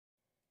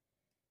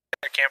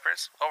There,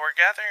 campers. While we're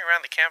gathering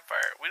around the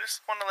campfire, we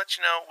just want to let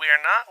you know we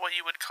are not what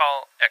you would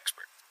call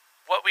experts.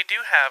 What we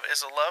do have is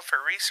a love for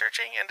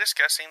researching and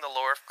discussing the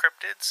lore of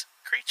cryptids,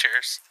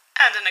 creatures,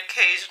 and an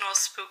occasional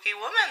spooky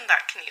woman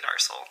that can eat our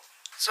soul.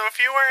 So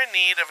if you are in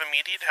need of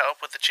immediate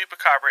help with the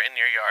chupacabra in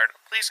your yard,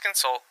 please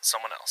consult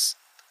someone else.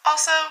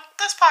 Also,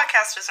 this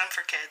podcast isn't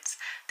for kids.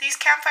 These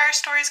campfire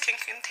stories can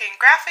contain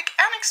graphic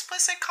and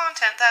explicit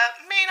content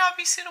that may not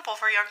be suitable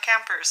for young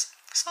campers,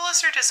 so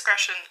listener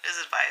discretion is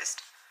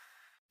advised.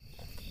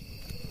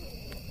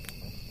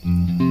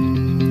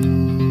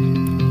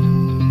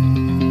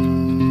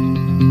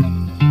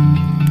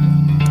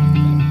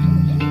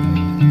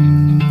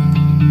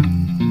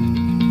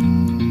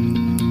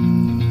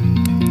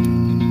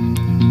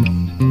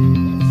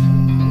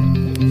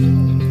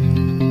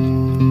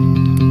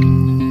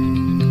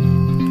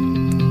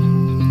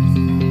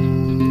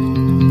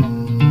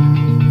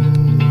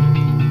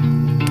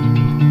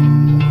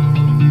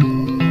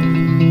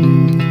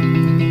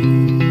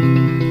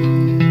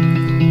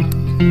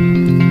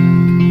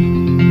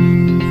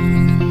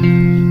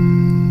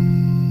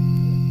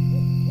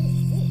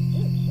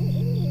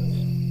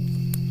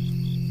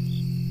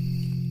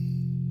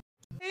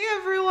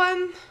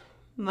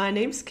 My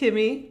name's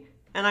Kimmy,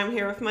 and I'm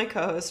here with my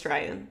co-host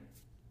Ryan.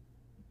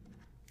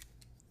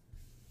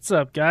 What's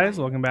up, guys?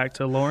 Welcome back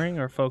to Loring,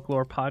 our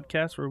folklore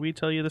podcast, where we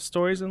tell you the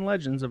stories and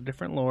legends of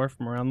different lore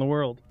from around the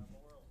world.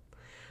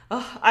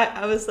 Oh,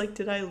 I was like,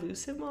 did I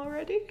lose him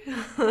already?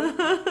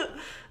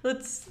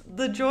 That's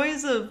the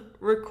joys of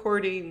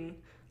recording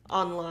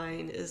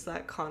online is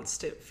that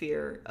constant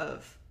fear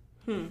of,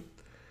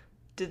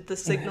 did the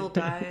signal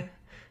die?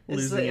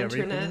 Is the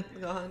internet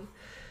gone?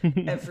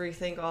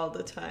 Everything all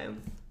the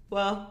time.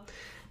 Well,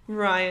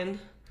 Ryan,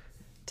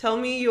 tell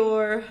me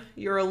your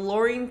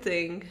alluring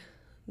thing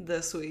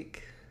this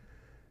week.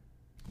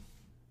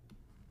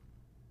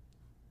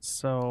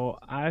 So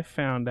I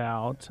found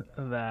out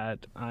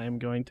that I'm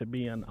going to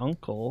be an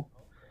uncle,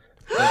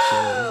 which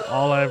is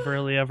all I've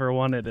really ever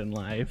wanted in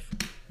life.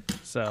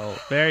 So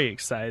very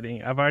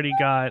exciting. I've already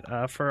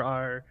got, for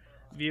our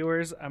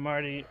viewers, I'm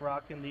already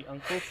rocking the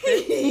uncle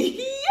fit.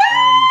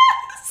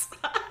 Yes!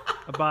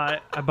 I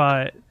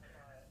bought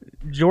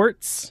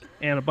jorts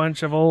and a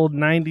bunch of old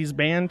 90s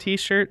band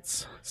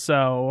t-shirts,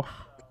 so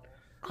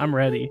I'm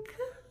ready.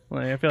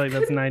 Like, I feel like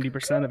that's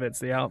 90% of it's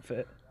the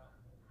outfit.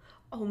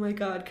 Oh my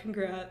god,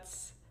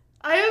 congrats.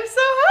 I am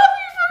so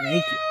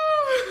happy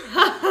for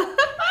you.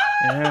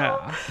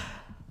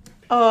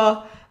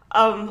 Yeah.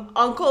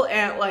 Uncle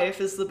Ant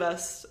life is the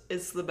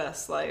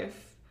best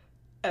life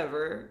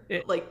ever.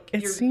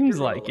 It seems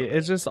like it.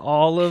 It's just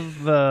all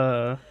of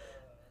the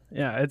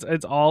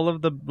it's all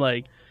of the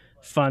like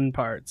fun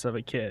parts of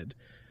a kid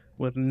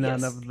with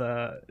none of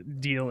the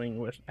dealing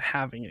with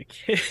having a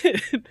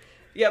kid.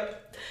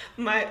 Yep.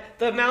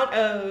 The amount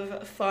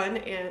of fun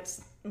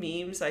ants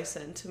memes I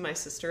send to my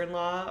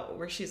sister-in-law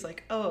where she's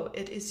like, "Oh,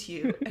 it is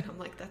you." And I'm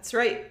like, "That's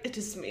right, it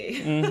is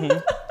me." Mm-hmm.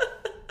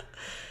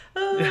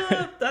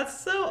 That's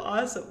so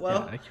awesome.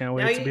 Well, I can't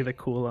wait to be the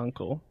cool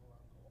uncle.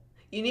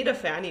 You need a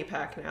fanny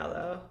pack now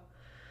though.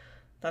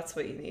 That's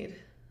what you need.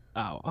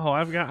 Oh,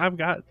 I've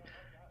got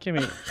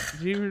Kimmy,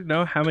 do you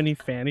know how many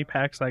fanny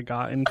packs I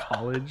got in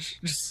college?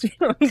 Just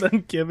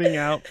them giving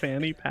out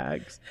fanny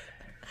packs.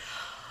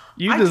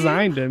 You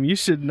designed them. You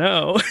should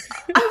know.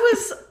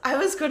 I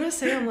was going to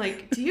say, I'm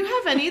like, do you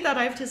have any that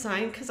I've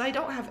designed? Because I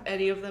don't have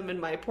any of them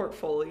in my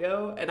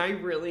portfolio. And I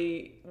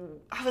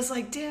was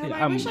like, damn,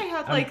 I wish I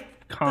had like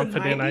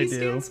confident the 90s I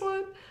do. dance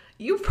one.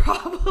 You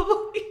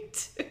probably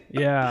do.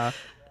 Yeah.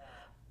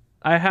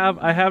 I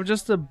have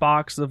just a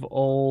box of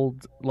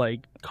old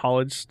like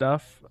college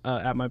stuff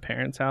at my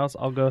parents' house.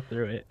 I'll go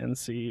through it and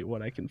see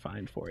what I can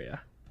find for you.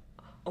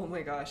 Oh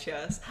my gosh,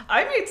 yes.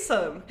 I made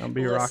some. I'll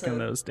be rocking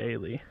those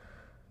daily.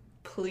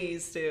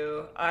 Please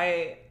do.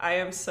 I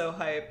am so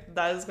hyped.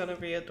 That is gonna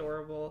be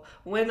adorable.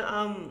 When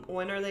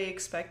are they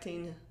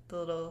expecting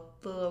the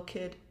little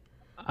kid?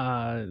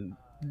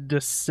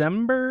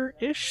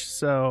 December-ish,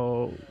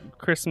 so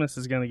Christmas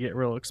is gonna get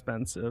real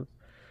expensive.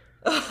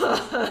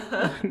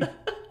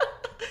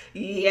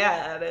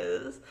 Yeah, it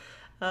is.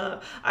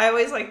 I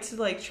always like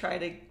to try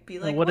to be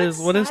like, what is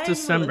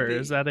December?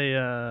 Is that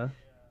a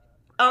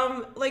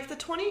like the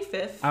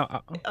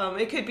 25th?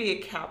 It could be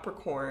a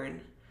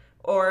Capricorn,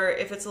 or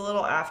if it's a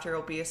little after,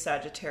 it'll be a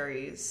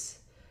Sagittarius.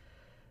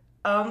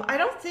 I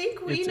don't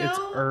think we know. It's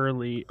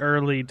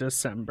early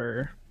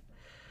December.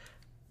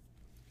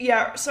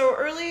 Yeah, so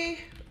early.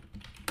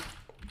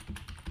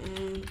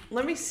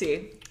 Let me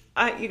see.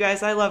 You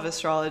guys, I love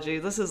astrology.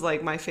 This is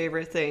like my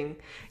favorite thing.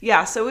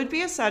 Yeah, so it would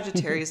be a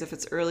Sagittarius if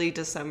it's early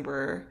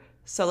December.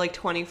 So like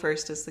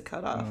 21st is the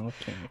cutoff. Oh,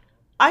 okay.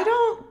 I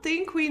don't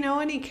think we know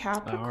any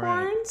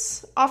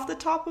Capricorns off the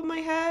top of my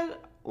head.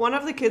 One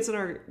of the kids in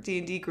our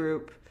D&D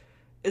group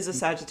is a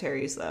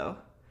Sagittarius though.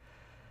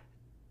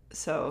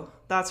 So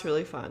that's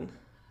really fun.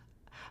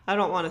 I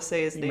don't want to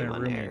say his name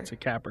on air. My roommate's a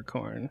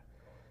Capricorn.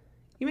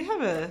 You may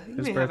have a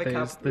His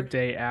birthday is the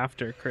day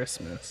after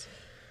Christmas.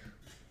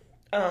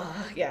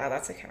 Yeah,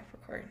 that's a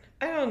Capricorn.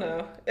 I don't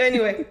know.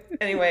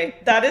 Anyway,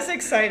 that is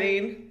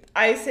exciting.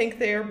 I think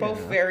they are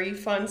both Yeah. very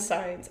fun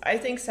signs. I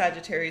think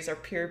Sagittarius are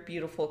pure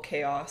beautiful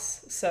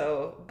chaos.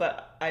 So,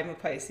 but I'm a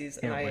Pisces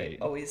and Can't I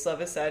wait. always love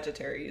a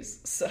Sagittarius.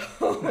 So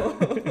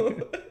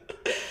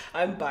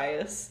I'm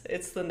biased.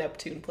 It's the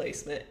Neptune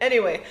placement.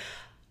 Anyway,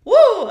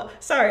 woo!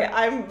 Sorry,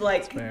 I'm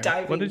like Fair.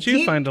 diving. What did you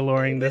deep find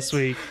alluring this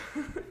week?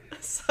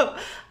 So,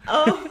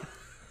 um,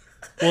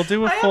 We'll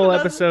do a I have full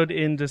another- episode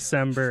in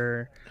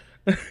December.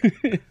 where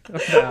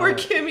about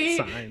Kimmy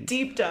signs.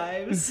 deep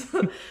dives.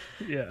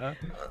 Yeah.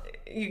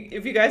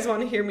 If you guys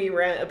want to hear me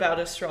rant about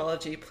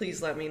astrology,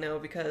 please let me know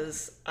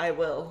because I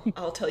will.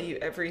 I'll tell you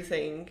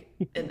everything,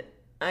 and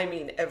I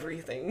mean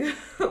everything.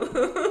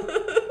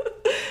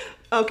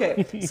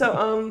 Okay,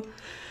 so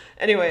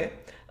anyway,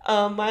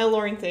 my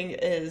alluring thing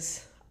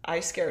is I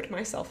scared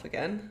myself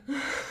again,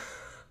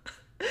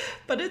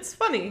 but it's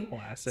funny.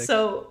 Classic.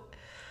 So,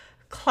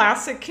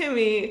 classic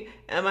Kimmy,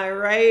 am I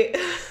right?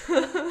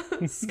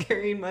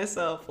 Scaring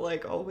myself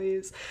like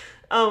always.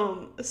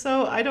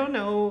 So I don't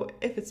know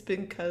if it's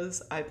been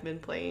because I've been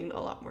playing a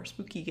lot more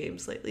spooky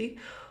games lately,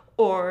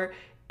 or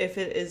if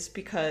it is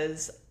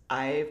because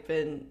I've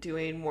been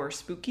doing more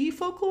spooky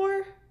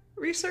folklore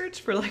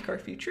research for like our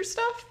future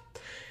stuff,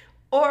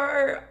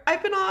 or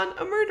I've been on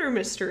a murder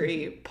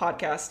mystery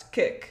podcast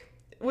kick,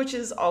 which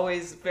is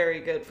always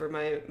very good for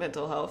my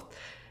mental health.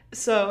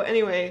 So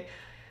anyway,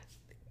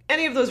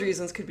 any of those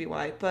reasons could be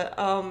why, but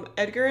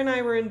Edgar and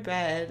I were in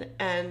bed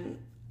and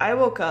I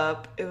woke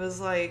up. It was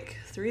like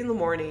 3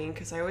 a.m.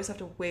 because I always have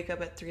to wake up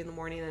at 3 a.m.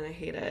 and I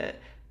hate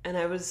it. And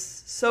I was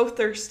so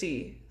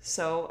thirsty.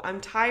 So I'm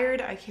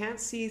tired. I can't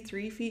see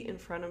 3 feet in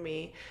front of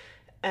me.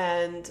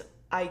 And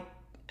I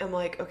am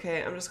like,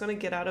 okay, I'm just going to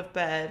get out of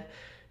bed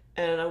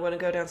and I'm going to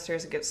go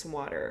downstairs and get some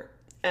water.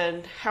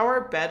 And how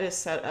our bed is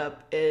set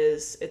up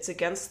is it's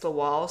against the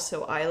wall.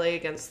 So I lay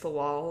against the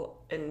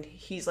wall and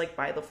he's like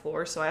by the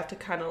floor. So I have to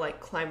kind of like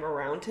climb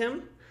around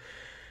him.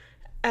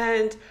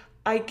 And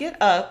I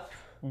get up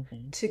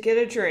to get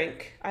a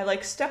drink. I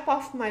like step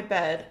off my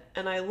bed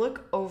and I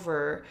look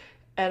over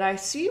and I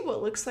see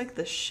what looks like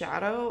the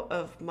shadow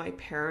of my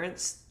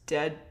parents'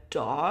 dead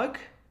dog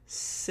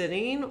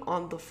sitting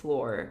on the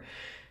floor.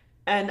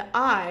 And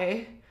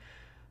I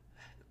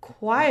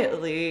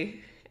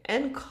quietly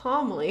and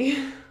calmly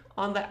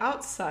on the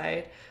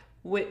outside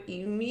went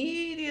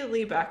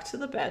immediately back to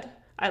the bed.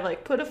 I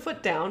like put a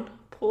foot down,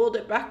 pulled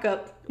it back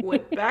up,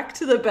 went back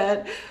to the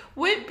bed,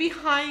 went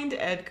behind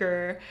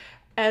Edgar,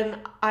 and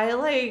I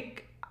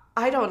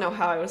don't know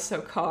how I was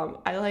so calm.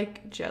 I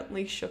like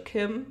gently shook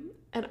him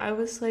and I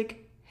was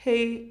like,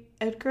 "Hey,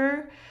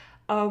 Edgar,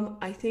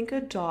 I think a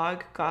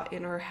dog got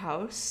in our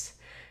house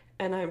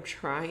and I'm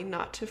trying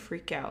not to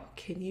freak out.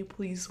 Can you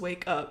please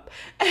wake up?"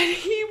 And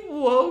he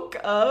woke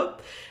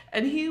up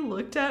and he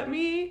looked at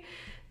me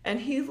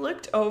and he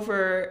looked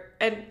over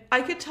and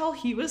I could tell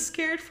he was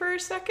scared for a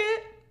second.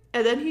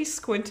 And then he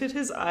squinted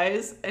his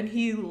eyes and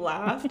he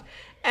laughed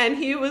and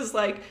he was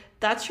like,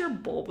 "That's your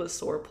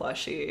Bulbasaur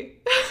plushie."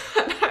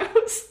 And I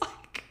was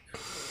like,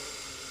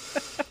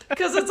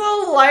 because it's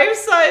a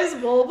life-size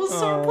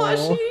Bulbasaur Aw.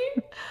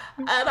 plushie.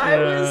 And I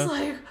was Yeah.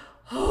 like,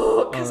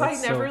 oh, because I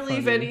that's so never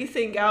leave funny.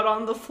 anything out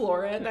on the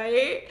floor at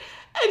night.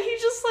 And he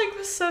just like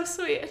was so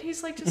sweet. And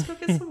he's like, "Just go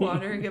get some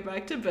water and get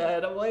back to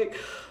bed." I'm like,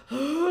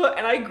 oh,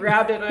 and I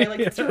grabbed it and I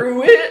like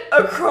threw it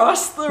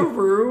across the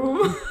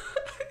room.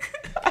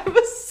 I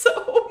was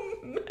so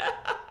mad.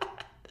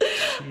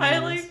 I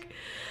Jeez. like,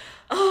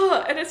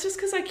 and it's just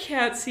because I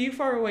can't see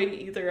far away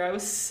either. I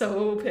was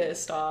so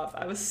pissed off.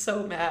 I was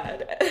so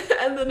mad.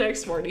 And the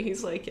next morning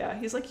he's like,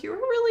 "You were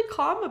really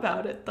calm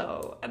about it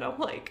though." And I'm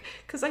like,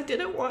 because I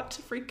didn't want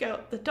to freak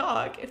out the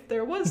dog if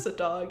there was a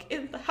dog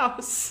in the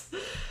house.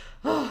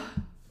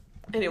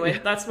 Anyway,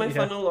 that's my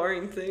fun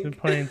alluring Been thing.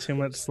 playing too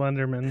much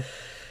Slenderman.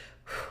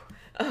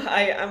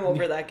 I'm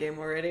over that game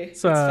already.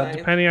 So it's fine.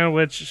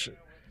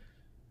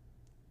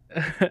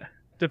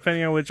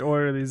 depending on which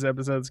order these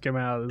episodes come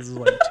out, this is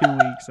like 2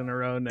 weeks in a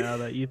row now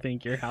that you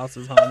think your house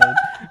is haunted.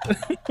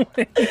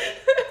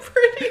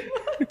 Pretty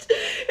much.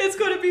 It's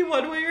going to be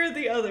one way or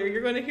the other.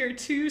 You're going to hear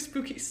 2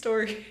 spooky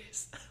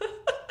stories.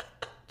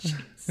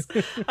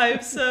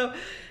 Jeez.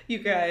 You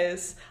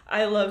guys,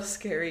 I love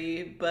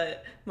scary,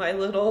 but my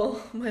little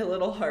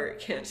heart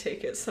can't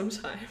take it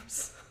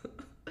sometimes.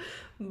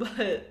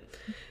 But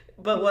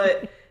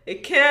what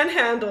it can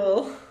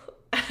handle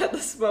at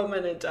this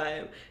moment in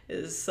time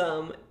is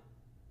some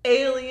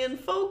alien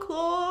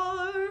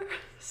folklore.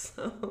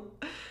 So,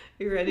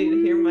 you ready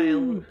to hear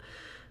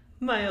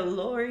my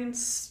alluring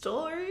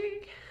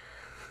story?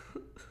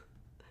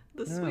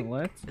 This Yeah, week.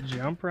 let's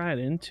jump right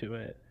into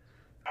it.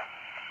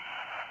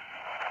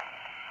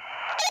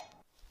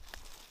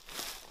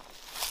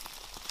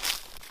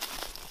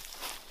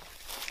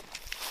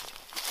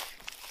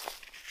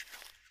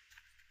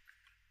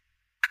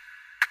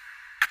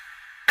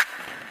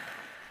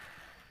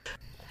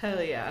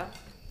 Hell yeah.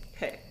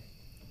 Okay.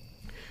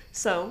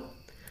 So,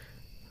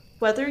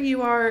 whether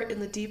you are in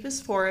the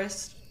deepest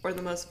forest or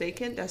the most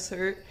vacant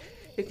desert,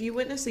 If you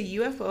witness a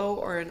UFO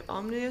or an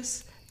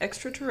ominous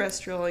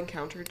extraterrestrial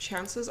encounter,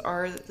 chances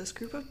are that this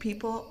group of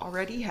people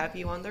already have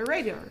you on their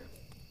radar.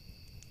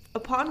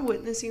 Upon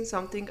witnessing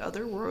something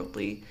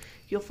otherworldly,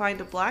 you'll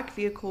find a black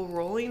vehicle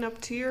rolling up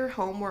to your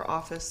home or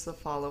office the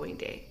following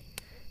day.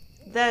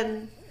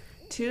 Then,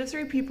 2 to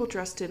 3 people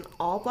dressed in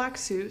all black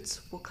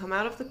suits will come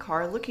out of the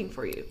car looking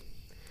for you.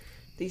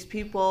 These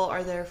people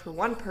are there for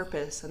one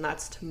purpose, and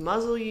that's to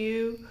muzzle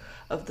you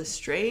of the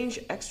strange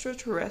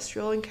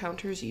extraterrestrial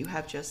encounters you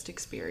have just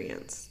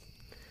experienced.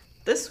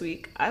 This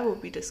week, I will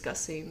be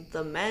discussing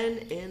the Men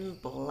in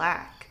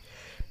Black.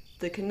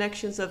 The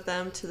connections of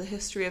them to the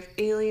history of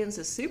aliens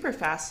is super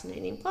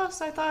fascinating.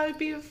 Plus, I thought it'd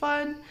be a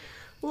fun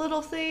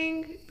little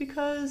thing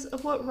because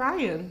of what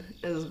Ryan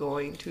is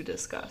going to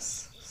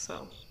discuss.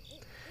 So,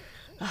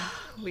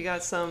 we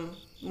got some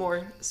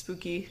more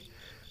spooky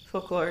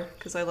folklore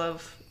because I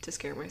love to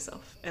scare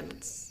myself, and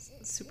it's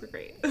super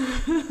great.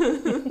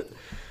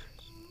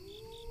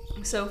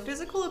 So,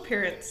 physical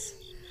appearance.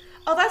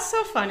 Oh, that's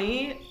so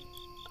funny.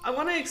 I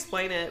want to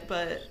explain it,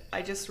 but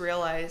I just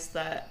realized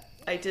that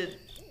I did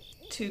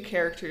 2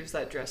 characters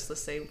that dress the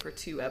same for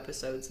 2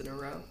 episodes in a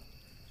row.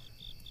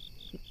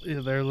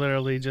 Yeah, they're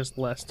literally just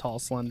less tall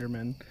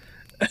Slendermen.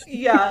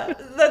 Yeah,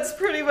 that's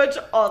pretty much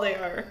all they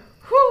are.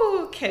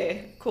 Whew,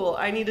 okay, cool.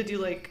 I need to do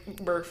like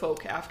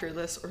merfolk after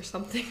this or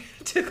something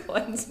to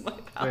cleanse my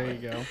palate. There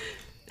you go.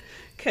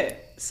 Okay,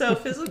 so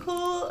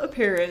physical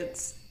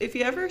appearance. If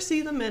you ever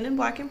see the Men in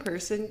Black in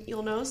person,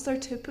 you'll notice they're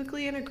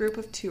typically in a group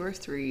of 2 or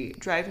 3,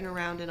 driving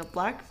around in a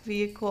black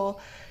vehicle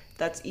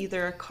that's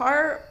either a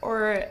car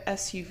or a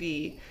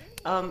SUV.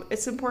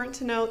 It's important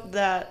to note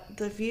that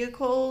the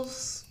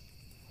vehicles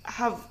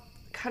have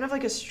kind of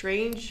like a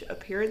strange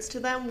appearance to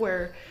them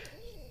where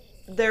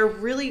they're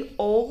really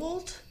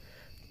old,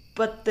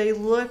 but they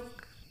look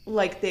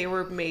like they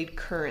were made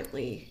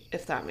currently,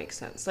 if that makes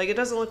sense. Like, it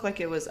doesn't look like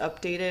it was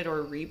updated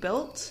or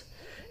rebuilt.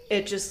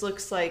 It just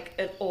looks like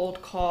an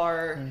old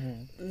car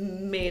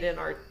made in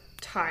our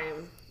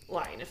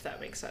timeline, if that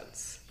makes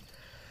sense.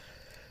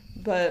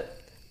 But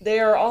they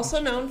are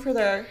also known for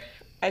their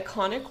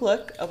iconic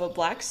look of a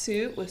black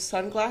suit with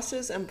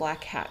sunglasses and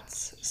black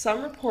hats.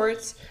 Some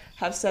reports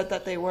have said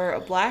that they wear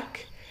a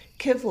black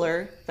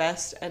Kevlar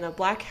vest and a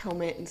black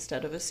helmet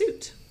instead of a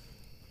suit.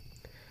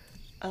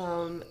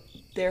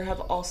 There have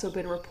also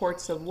been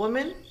reports of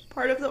women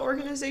part of the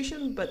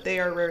organization, but they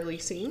are rarely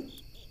seen.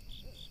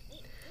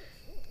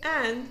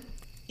 And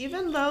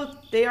even though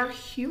they are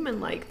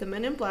human-like, the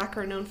Men in Black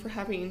are known for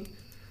having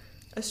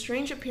a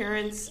strange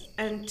appearance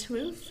and to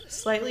move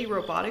slightly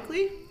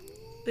robotically.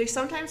 They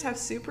sometimes have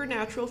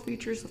supernatural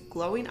features of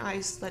glowing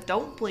eyes that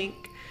don't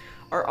blink,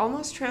 are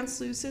almost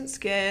translucent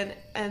skin,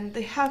 and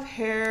they have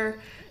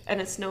hair,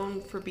 and it's known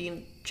for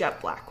being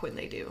jet black when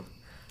they do.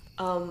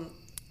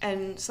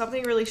 And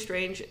something really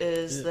strange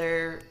is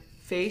their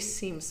face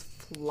seems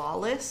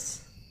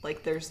flawless,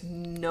 like there's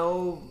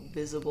no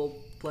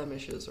visible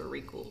blemishes or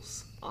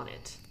wrinkles on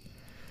it,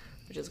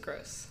 which is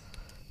gross.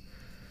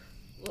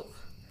 Ugh.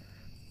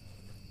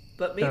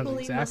 But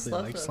Maybelline Sounds must exactly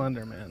love like them.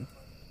 Slenderman.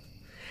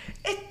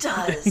 It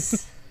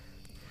does.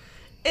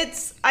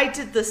 I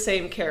did the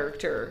same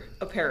character,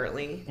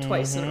 apparently,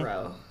 twice in a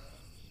row.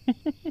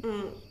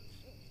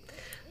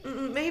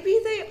 Maybe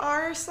they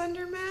are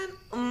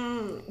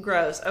Slenderman?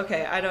 Gross.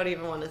 Okay, I don't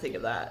even want to think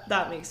of that.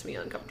 That makes me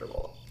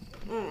uncomfortable.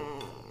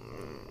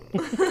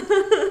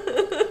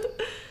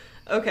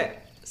 Okay,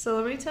 so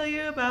let me tell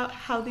you about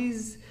how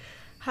these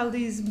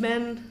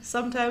men,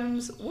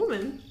 sometimes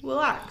women,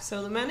 will act.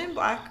 So the Men in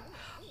Black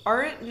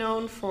aren't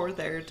known for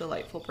their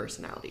delightful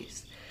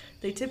personalities.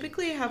 They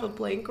typically have a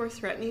blank or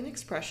threatening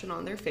expression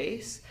on their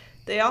face.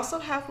 They also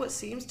have what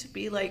seems to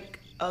be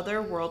like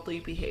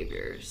otherworldly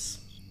behaviors,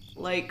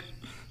 like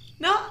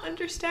not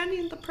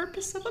understanding the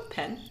purpose of a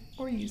pen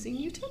or using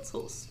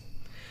utensils.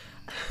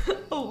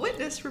 A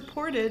witness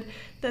reported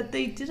that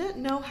they didn't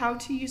know how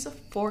to use a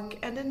fork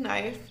and a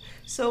knife,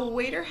 so a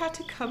waiter had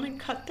to come and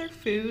cut their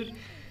food,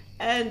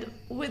 and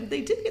when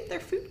they did get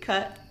their food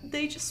cut,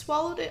 they just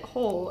swallowed it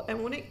whole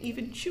and wouldn't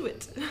even chew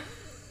it.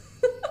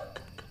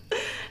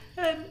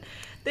 And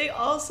they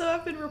also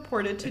have been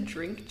reported to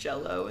drink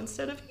Jell-O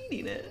instead of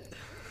eating it.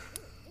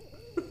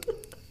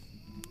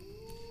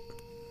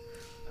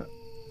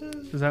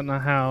 Is that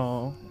not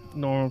how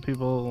normal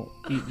people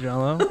eat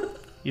Jell-O?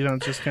 You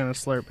don't just kind of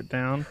slurp it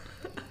down?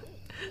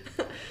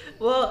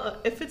 Well,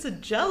 if it's a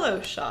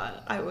Jell-O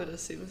shot, I would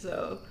assume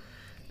so.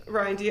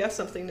 Ryan, do you have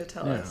something to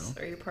tell us?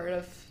 Are you part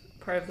of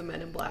the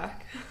Men in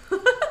Black?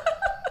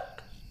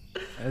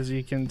 As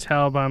you can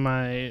tell by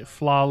my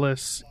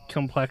flawless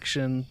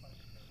complexion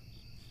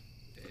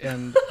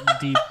and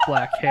deep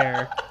black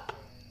hair,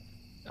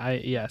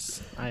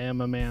 yes, I am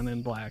a man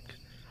in black.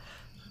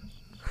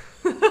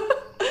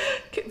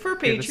 For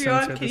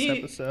Patreon, can you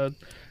episode.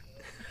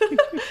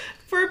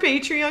 for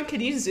Patreon, can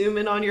you zoom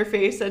in on your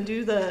face and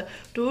do the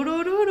do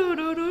do do do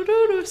do do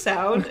do do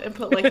sound and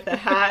put like the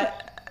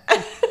hat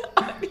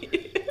on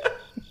you?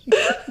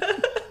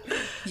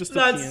 Just a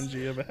That's-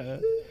 PNG of a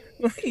hat.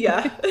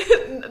 Yeah,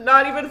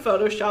 not even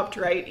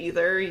photoshopped right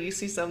either. You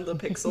see some of the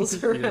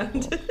pixels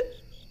around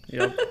it.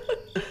 Yep.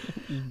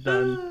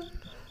 Done.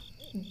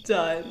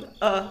 Done.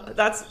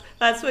 That's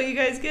what you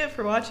guys get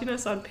for watching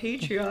us on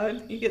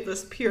Patreon. You get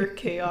this pure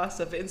chaos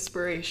of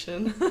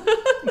inspiration.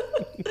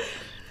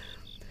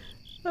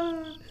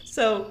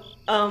 So,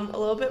 a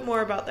little bit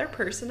more about their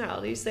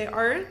personalities. They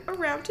aren't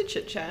around to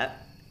chit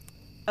chat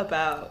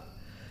about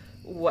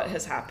what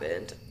has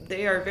happened.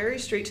 They are very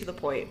straight to the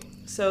point.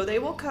 So they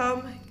will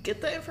come,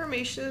 get the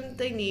information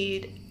they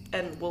need,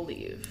 and will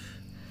leave.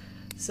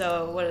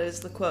 So what is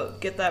the quote?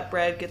 Get that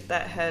bread, get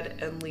that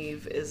head, and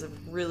leave is a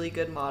really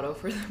good motto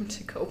for them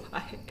to go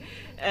by.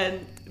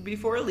 And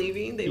before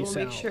leaving, they will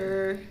make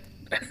sure,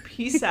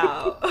 peace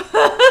out.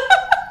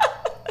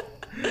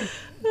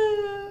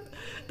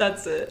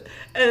 That's it.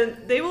 And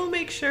they will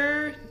make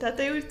sure that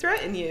they would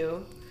threaten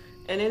you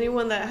and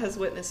anyone that has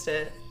witnessed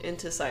it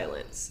into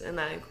silence. And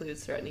that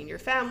includes threatening your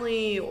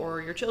family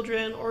or your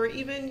children or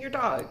even your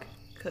dog,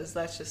 because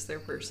that's just their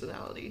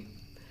personality.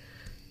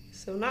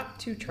 So not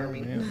too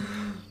charming.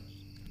 Oh,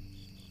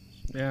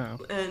 yeah.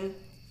 And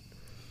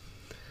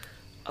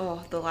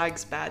the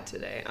lag's bad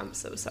today. I'm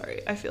so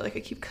sorry. I feel like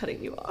I keep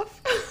cutting you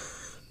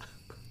off.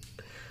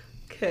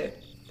 Okay.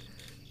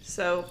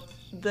 So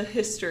the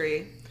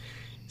history.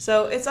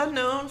 So it's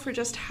unknown for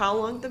just how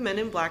long the Men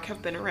in Black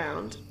have been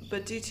around,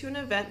 but due to an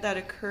event that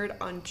occurred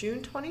on June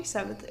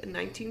 27th in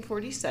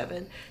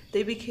 1947,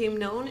 they became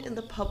known in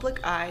the public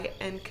eye,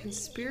 and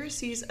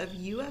conspiracies of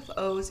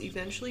UFOs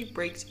eventually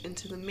breaks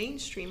into the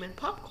mainstream and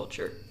pop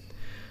culture.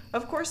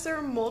 Of course, there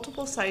were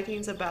multiple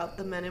sightings about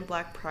the Men in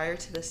Black prior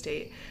to this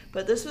date,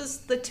 but this was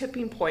the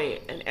tipping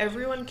point, and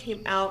everyone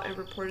came out and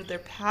reported their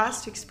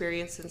past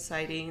experience and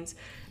sightings,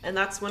 and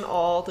that's when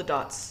all the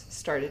dots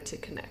started to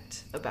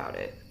connect about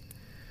it.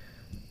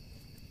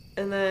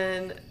 And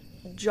then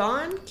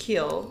John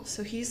Keel,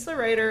 so he's the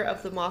writer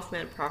of the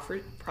Mothman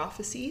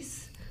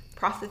prophecies.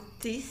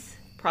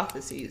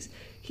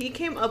 He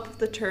came up with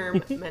the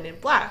term Men in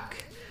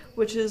Black,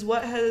 which is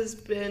what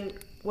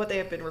they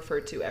have been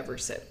referred to ever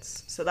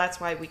since. So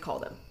that's why we call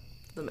them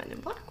the Men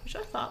in Black, which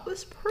I thought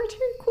was pretty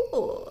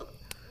cool.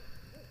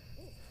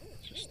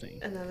 Interesting.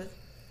 And then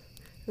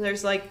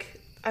there's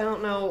like, I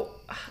don't know,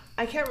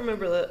 I can't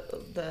remember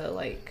the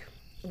like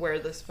where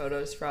this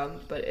photo's from,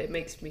 but it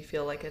makes me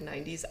feel like a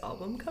 90s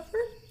album cover,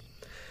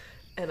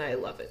 and I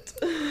love it.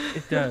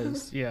 It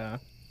does, yeah.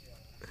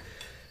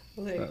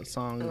 Like, that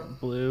song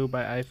Blue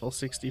by Eiffel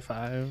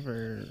 65,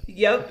 or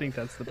yep. I think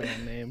that's the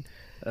band name.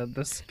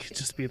 This could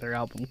just be their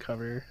album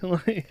cover.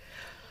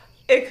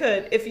 It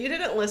could. If you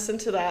didn't listen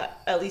to that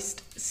at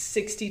least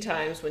 60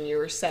 times when you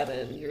were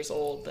 7 years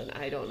old, then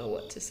I don't know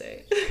what to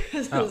say.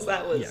 Because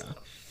that was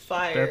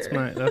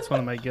fire. That's one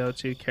of my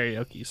go-to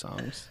karaoke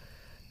songs.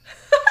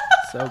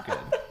 So good.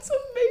 That's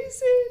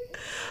amazing.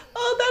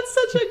 Oh, that's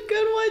such a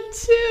good one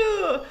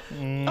too.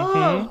 Mm-hmm.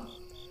 Oh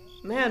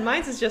man,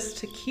 mine's is just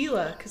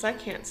tequila because I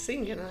can't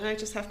sing and then I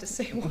just have to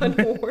say one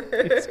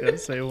word. Just gotta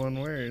say one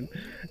word.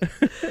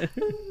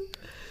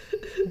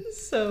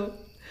 So,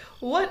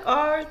 what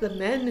are the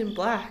Men in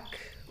Black,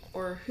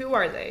 or who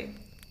are they?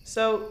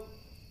 So,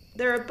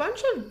 there are a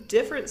bunch of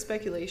different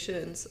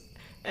speculations,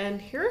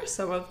 and here are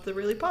some of the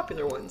really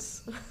popular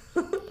ones.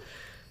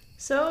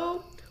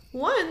 So,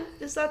 one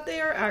is that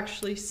they are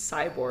actually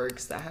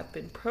cyborgs that have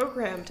been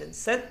programmed and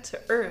sent to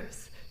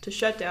Earth to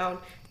shut down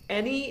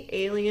any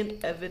alien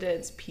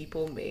evidence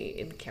people may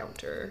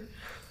encounter.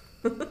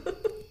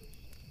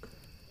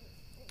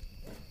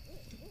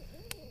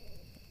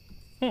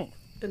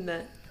 And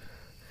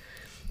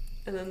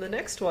then the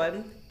next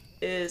one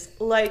is,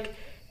 like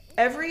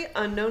every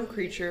unknown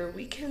creature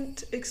we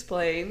can't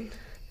explain,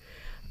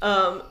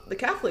 the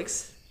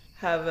Catholics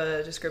have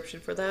a description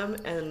for them,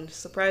 and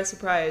surprise,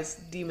 surprise,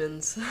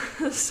 demons.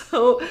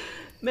 So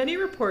many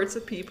reports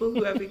of people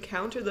who have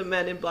encountered the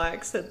Men in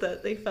Black said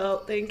that they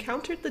felt they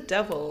encountered the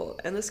devil,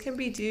 and this can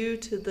be due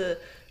to the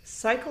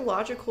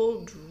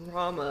psychological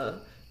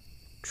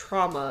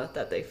trauma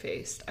that they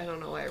faced. I don't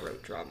know why I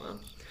wrote drama.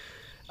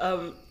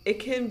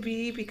 It can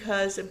be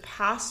because in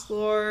past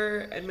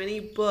lore and many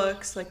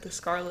books, like the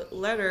Scarlet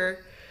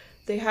Letter,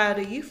 they had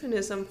a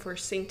euphemism for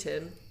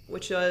Satan,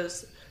 which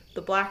was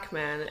the black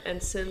man.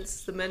 And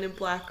since the Men in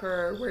Black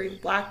are wearing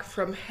black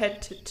from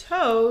head to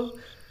toe,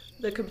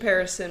 the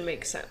comparison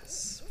makes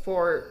sense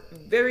for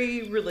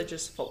very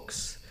religious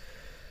folks.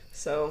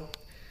 So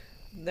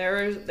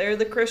there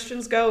the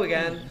Christians go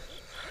again.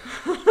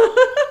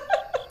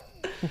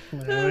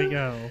 There we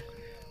go.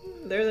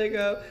 There they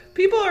go.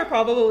 People are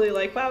probably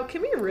like, wow,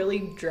 Kimmy really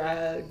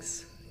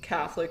drags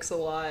Catholics a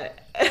lot.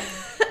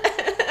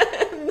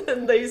 And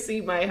then they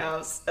see my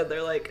house and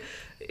they're like,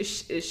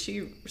 is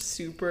she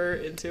super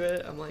into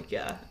it? I'm like,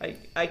 yeah,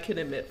 I can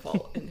admit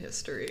fault in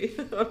history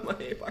on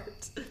my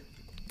part.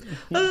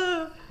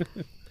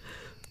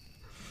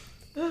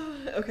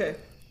 Okay.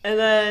 And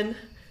then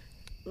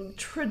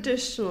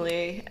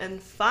traditionally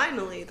and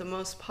finally the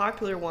most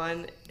popular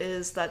one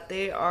is that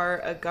they are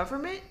a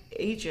government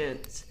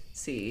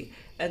agency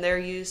and they're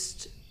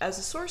used as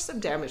a source of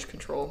damage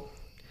control.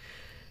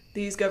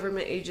 These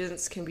government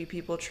agents can be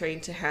people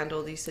trained to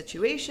handle these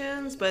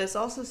situations, but it's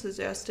also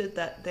suggested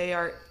that they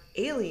are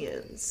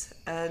aliens,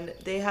 and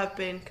they have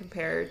been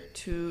compared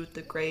to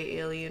the gray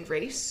alien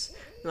race,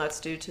 and that's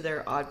due to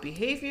their odd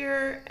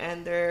behavior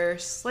and their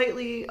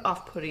slightly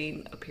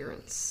off-putting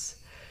appearance.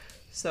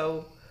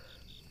 So,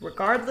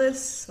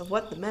 regardless of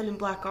what the men in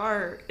black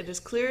are, it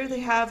is clear they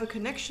have a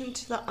connection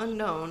to the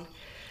unknown.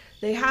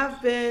 There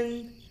have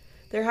been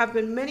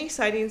many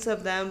sightings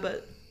of them,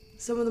 but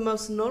some of the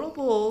most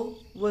notable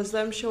was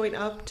them showing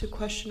up to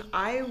question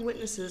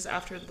eyewitnesses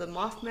after the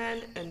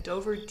Mothman and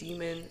Dover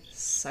Demon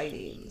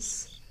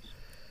sightings.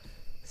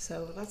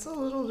 So that's a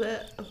little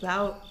bit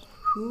about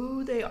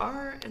who they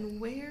are and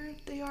where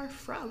they are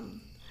from.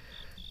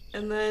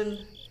 And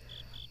then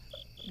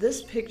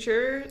this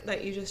picture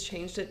that you just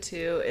changed it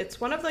to,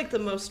 it's one of like the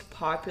most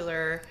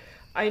popular.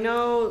 I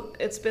know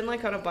it's been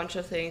like on a bunch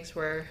of things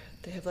where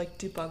they have like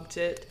debunked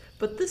it,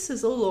 but this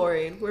is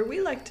Alluring, where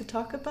we like to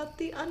talk about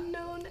the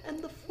unknown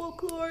and the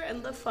folklore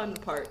and the fun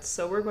parts.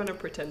 So we're going to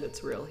pretend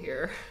it's real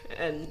here,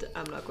 and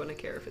I'm not going to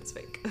care if it's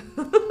fake,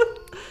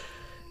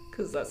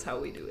 because that's how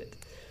we do it.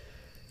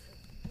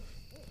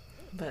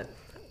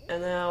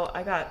 And now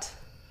I got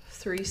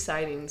 3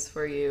 sightings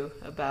for you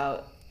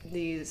about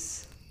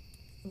these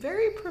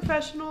very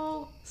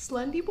professional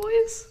Slendy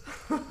boys.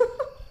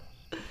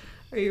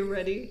 Are you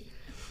ready?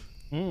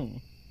 Oh,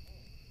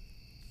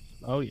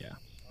 yeah.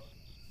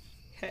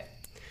 Okay.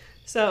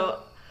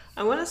 So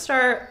I want to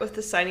start with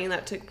the sighting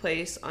that took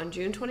place on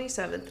June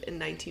 27th in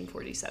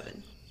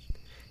 1947.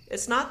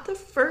 It's not the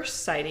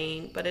first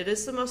sighting, but it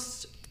is the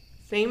most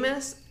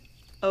famous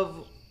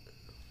of...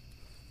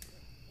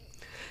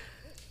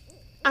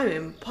 I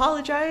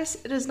apologize.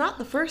 It is not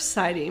the first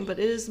sighting, but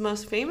it is the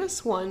most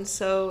famous one.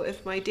 So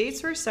if my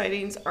dates for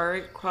sightings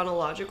aren't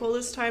chronological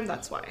this time,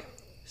 that's why.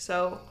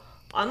 So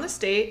on this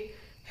date,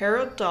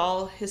 Harold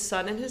Dahl, his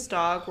son, and his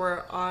dog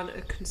were on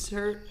a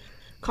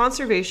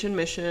conservation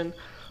mission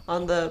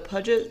on the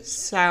Puget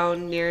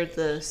Sound near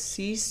the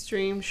sea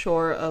stream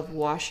shore of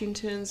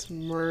Washington's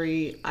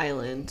Murray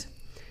Island.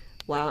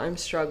 Wow, I'm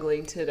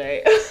struggling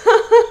today.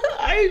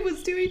 I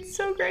was doing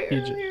so great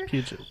earlier.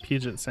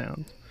 Puget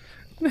Sound.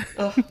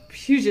 Oh,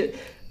 Puget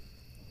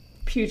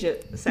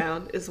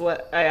Sound is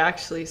what I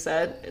actually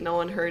said, and no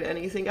one heard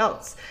anything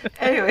else.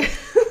 Anyway,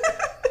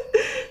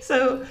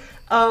 so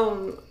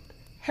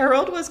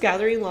Harold was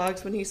gathering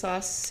logs when he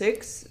saw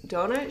 6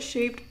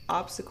 donut-shaped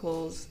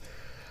obstacles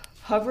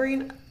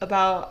hovering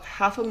about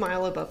half a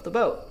mile above the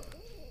boat.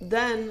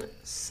 Then,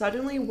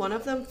 suddenly, one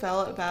of them fell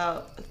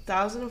about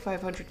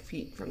 1,500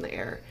 feet from the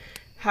air,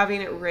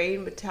 having it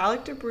rain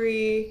metallic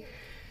debris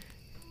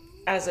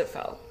as it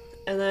fell.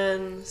 And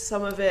then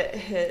some of it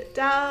hit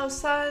Dow's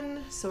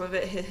son, some of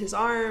it hit his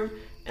arm,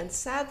 and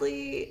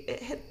sadly,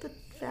 it hit the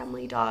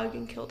family dog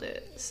and killed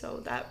it.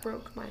 So that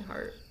broke my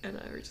heart, and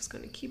I was just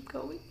going to keep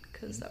going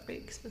because that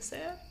makes me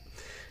sad.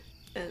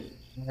 And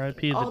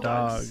R.I.P. the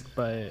dog,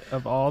 but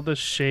of all the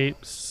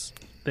shapes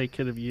they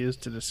could have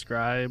used to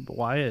describe,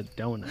 why a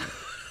donut?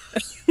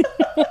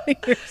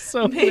 There's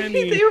so Maybe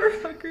many. they were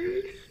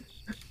hungry.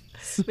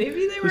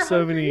 Maybe they were There's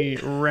so hungry.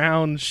 many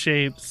round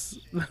shapes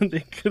that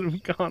they could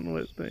have gone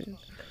with. Well,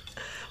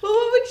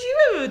 what would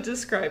you have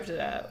described it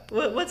at?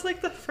 What's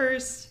like the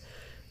first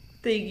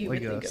thing you Like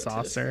would think a of?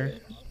 saucer.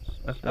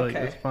 I feel like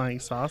Okay. this flying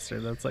saucer.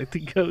 That's like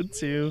the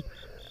go-to.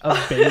 A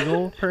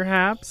bagel,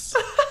 perhaps.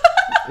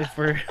 if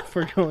we're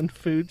going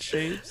food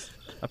shapes.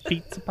 A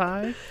pizza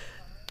pie.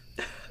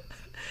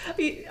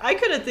 I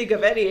couldn't think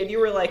of any, and you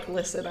were like,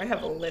 "Listen, I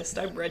have a list.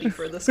 I'm ready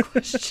for this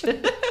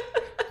question."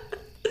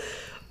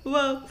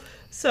 Well,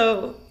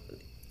 so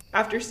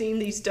after seeing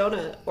these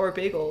donut or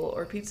bagel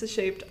or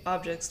pizza-shaped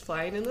objects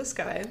flying in the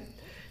sky,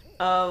 he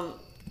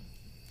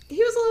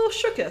was a little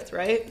shooketh,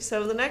 right?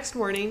 So the next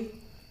morning...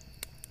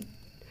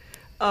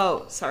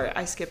 Oh, sorry,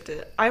 I skipped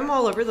it. I'm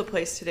all over the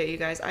place today, you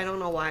guys. I don't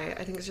know why.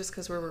 I think it's just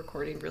because we're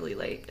recording really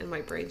late, and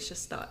my brain's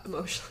just not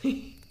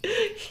emotionally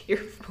here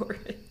for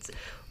it.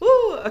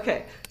 Woo!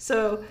 Okay,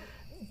 so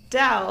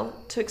Dow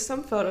took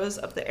some photos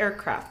of the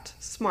aircraft,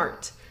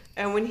 Smart,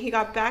 and when he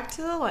got back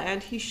to the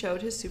land, he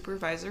showed his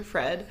supervisor,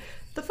 Fred,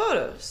 the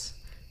photos.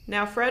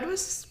 Now, Fred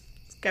was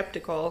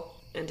skeptical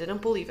and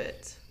didn't believe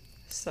it.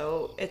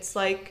 So it's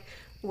like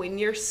when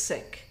you're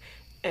sick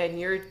and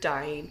you're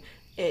dying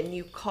and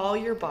you call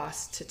your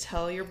boss to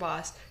tell your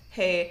boss,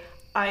 "Hey,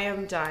 I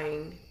am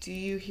dying. Do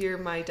you hear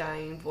my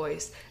dying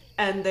voice?"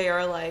 And they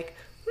are like,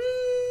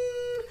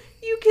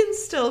 "You can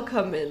still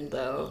come in,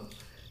 though."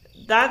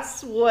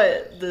 That's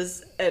what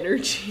this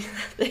energy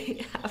that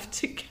they have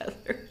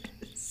together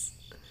is.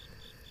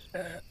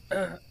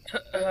 I'm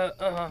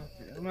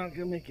not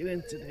gonna make it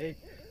in today.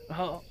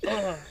 Oh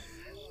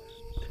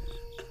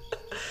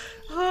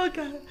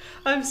God,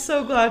 I'm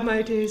so glad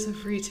my days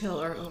of retail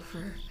are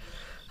over.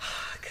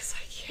 Because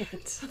I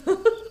can't.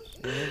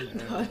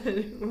 Not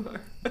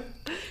anymore.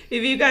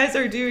 If you guys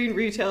are doing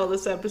retail,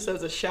 this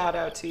episode's a shout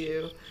out to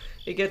you.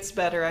 It gets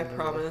better, I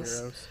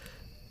promise.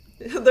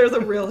 They're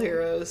the real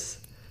heroes.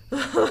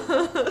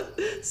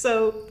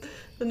 So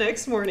the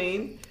next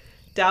morning,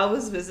 Dao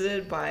was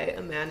visited by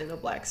a man in a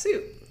black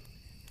suit.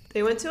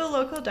 They went to a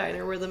local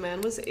diner where the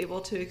man was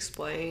able to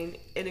explain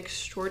in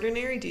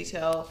extraordinary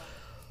detail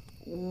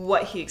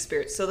what he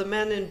experienced. So the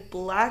man in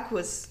black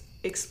was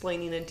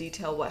explaining in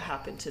detail what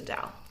happened to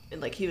Dao.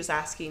 And like he was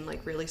asking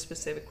like really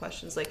specific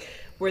questions, like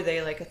were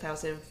they like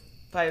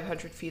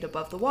 1,500 feet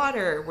above the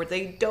water? Were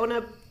they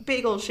donut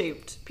bagel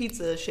shaped,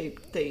 pizza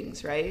shaped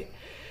things, right?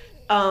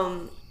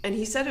 And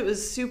he said it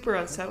was super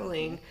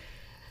unsettling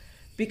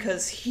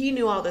because he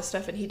knew all this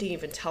stuff and he didn't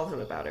even tell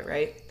him about it,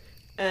 right?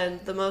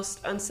 And the most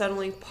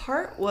unsettling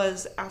part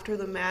was after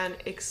the man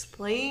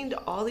explained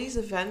all these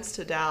events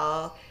to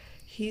Dal,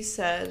 he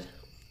said,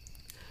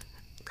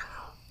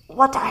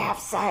 "What I have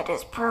said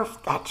is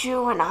proof that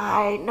you and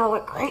I know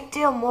a great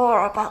deal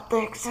more about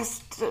the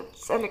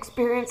existence and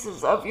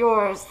experiences of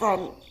yours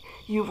than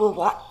you will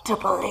want to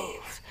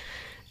believe."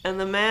 And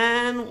the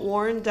man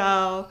warned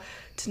Dal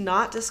to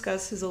not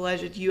discuss his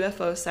alleged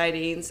UFO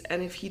sightings,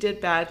 and if he did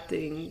bad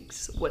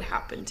things would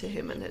happen to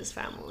him and his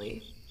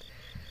family.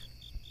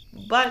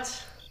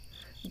 But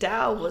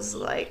Dao was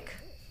like,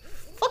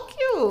 fuck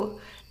you,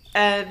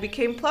 and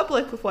became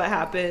public with what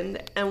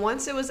happened, and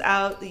once it was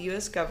out, the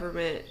US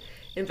government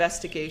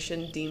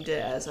investigation deemed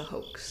it as a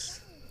hoax.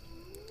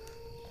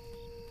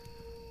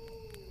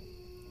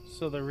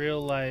 So the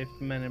real life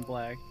Men in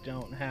Black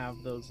don't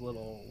have those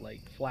little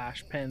like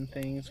flash pen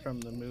things from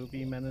the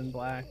movie Men in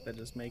Black that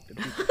just make the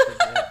people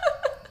forget.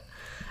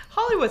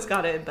 Hollywood's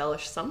got to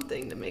embellish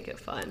something to make it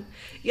fun.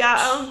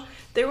 Yeah,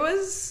 there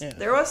was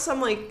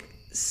some like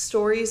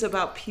stories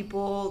about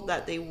people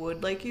that they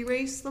would like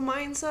erase the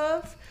minds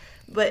of,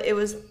 but it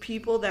was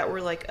people that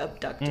were like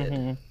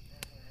abducted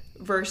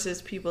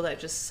versus people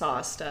that just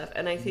saw stuff.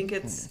 And I think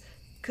it's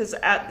because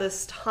at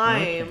this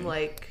time,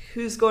 like,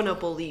 who's going to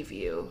believe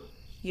you?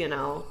 You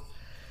know,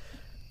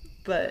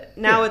 but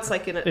now it's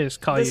like in a, the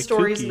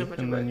stories in a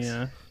bunch of books.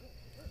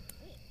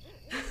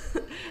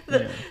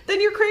 Then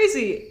you're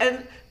crazy,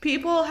 and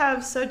people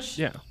have such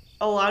a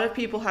lot of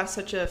people have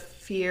such a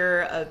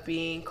fear of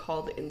being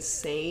called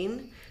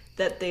insane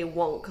that they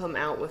won't come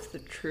out with the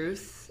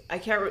truth. I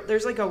can't.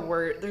 There's like a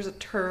word. There's a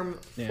term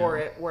for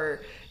it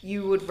where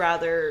you would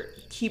rather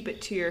keep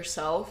it to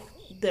yourself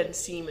than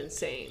seem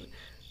insane,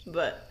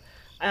 but.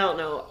 I don't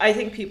know. I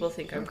think people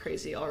think I'm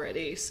crazy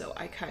already, so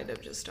I kind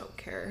of just don't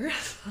care.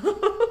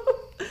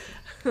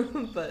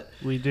 But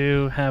we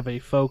do have a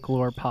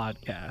folklore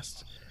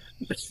podcast.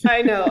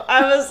 I know.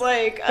 I was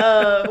like,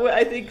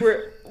 I think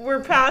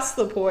we're past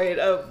the point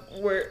of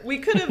where we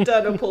could have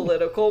done a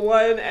political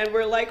one, and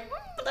we're like,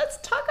 let's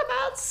talk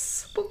about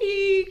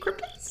spooky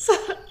cryptids.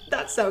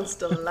 That sounds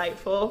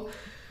delightful.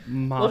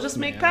 Mothman. We'll just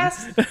make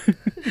past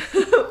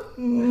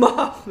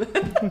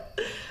Mothman.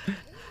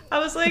 I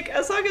was like,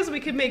 as long as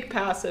we can make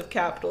passive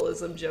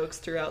capitalism jokes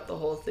throughout the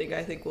whole thing,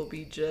 I think we'll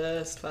be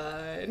just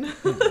fine.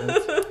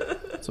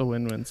 It's a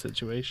win-win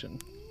situation.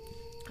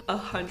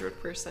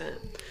 100%.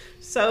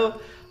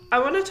 So I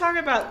want to talk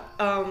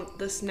about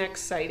this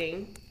next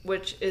sighting,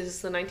 which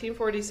is the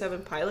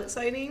 1947 pilot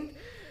sighting.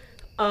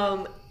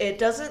 It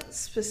doesn't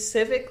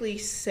specifically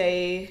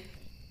say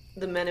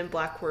the Men in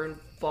Black were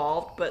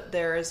involved, but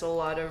there is a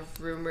lot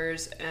of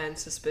rumors and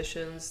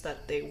suspicions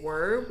that they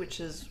were, which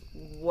is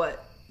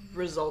what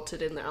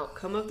resulted in the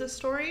outcome of this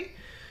story.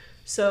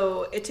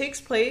 So it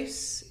takes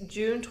place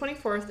June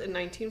 24th in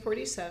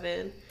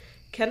 1947.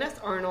 Kenneth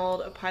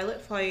Arnold, a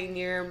pilot flying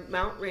near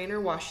Mount Rainier,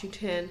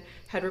 Washington,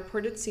 had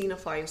reported seeing a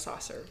flying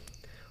saucer.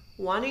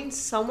 Wanting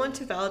someone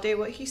to validate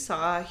what he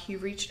saw, he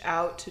reached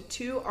out to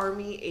 2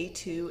 Army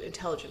A-2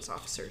 intelligence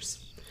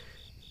officers.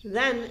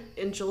 Then,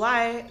 in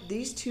July,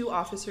 these 2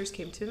 officers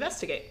came to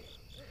investigate.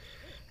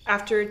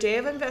 After a day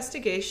of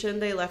investigation,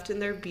 they left in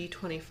their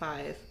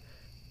B-25.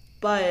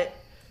 But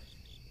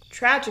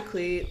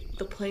tragically,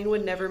 the plane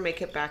would never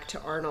make it back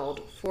to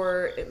Arnold,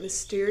 for it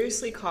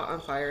mysteriously caught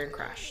on fire and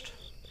crashed.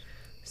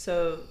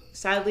 So,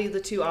 sadly, the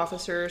 2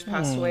 officers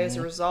passed away as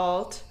a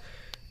result,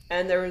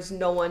 and there was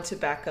no one to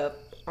back up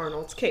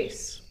Arnold's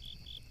case.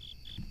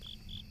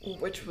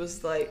 Which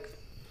was like,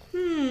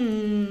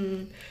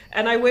 And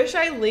I wish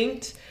I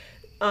linked,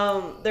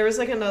 there was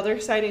like another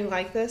sighting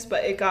like this,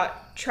 but it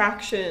got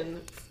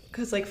traction,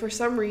 because like for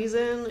some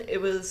reason,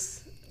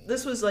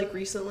 this was like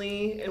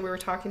recently, and we were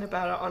talking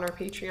about it on our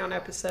Patreon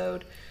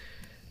episode,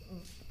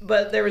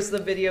 but there was the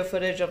video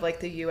footage of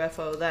like the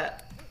UFO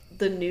that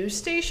the news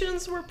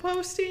stations were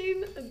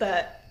posting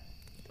that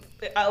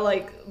I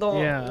like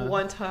the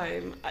one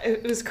time.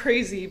 It was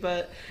crazy,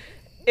 but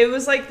it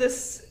was like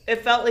this,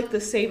 it felt like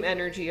the same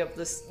energy of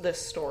this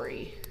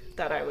story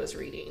that I was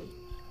reading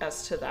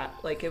as to that.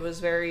 Like it was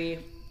very,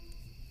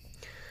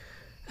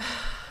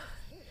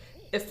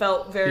 it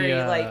felt very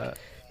like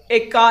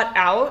it got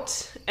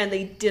out and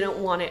they didn't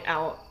want it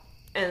out,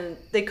 and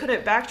they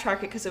couldn't backtrack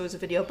it because it was a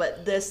video,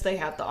 but they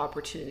had the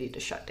opportunity to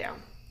shut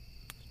down,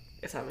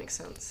 if that makes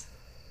sense.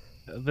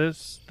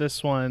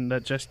 This one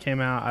that just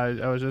came out,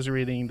 I was just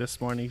reading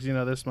this morning, 'cause, you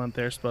know, this month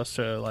they're supposed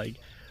to like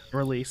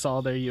release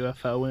all their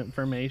UFO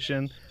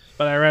information,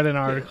 but I read an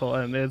article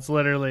and it's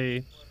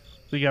literally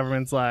the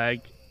government's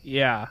like,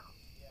 yeah,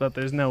 but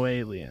there's no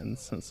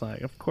aliens. It's like,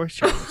 of course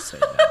you're gonna say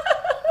that.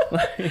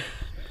 Like,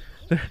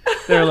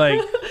 they're like,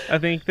 I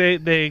think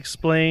they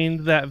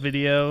explained that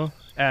video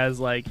as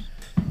like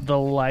the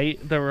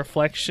light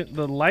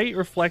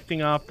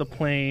reflecting off the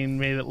plane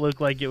made it look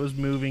like it was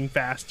moving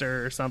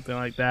faster or something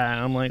like that.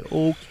 And I'm like,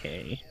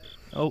 okay,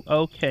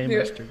 okay,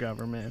 Mr.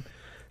 Government.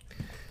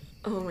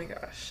 Oh my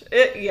gosh. No,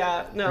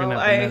 We're gonna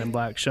have the Men in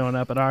Black showing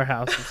up at our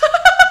houses.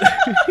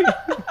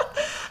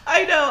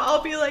 I know.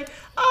 I'll be like,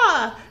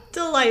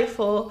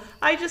 delightful.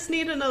 I just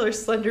need another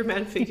Slender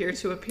Man figure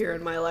to appear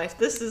in my life.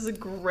 This is a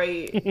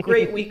great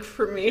week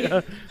for me.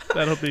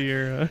 That'll be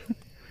your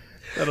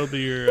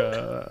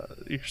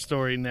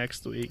story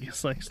next week.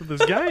 It's like, so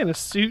this guy in a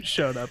suit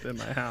showed up in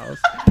my house.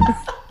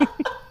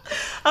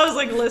 I was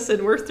like,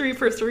 listen, we're 3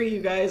 for 3,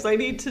 you guys. I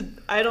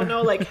don't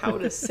know like how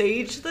to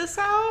sage this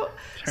out.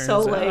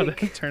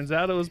 Turns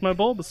out it was my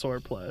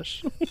Bulbasaur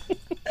plush.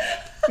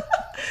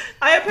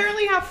 I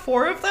apparently have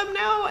 4 of them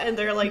now, and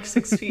they're like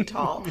 6 feet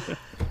tall.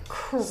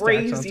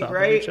 Crazy, on top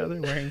right? of each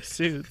other wearing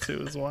suits. It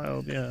was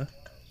wild, yeah.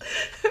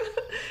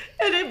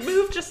 And it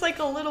moved just like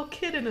a little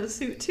kid in a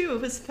suit too.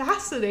 It was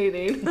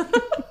fascinating.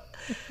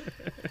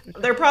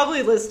 They're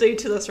probably listening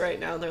to this right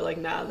now and they're like,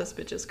 nah, this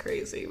bitch is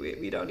crazy.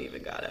 We don't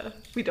gotta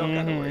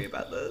worry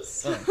about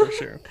this. Oh, for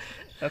sure.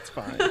 That's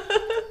fine.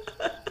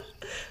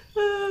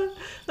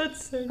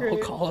 That's so great. They'll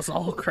call us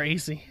all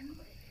crazy.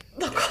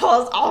 They'll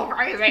call us all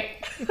crazy.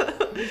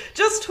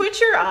 Just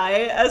twitch your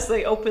eye as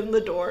they open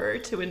the door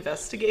to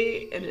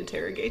investigate and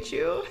interrogate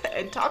you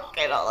and talk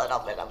in a little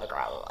bit of a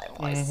growly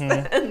voice.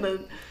 And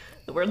then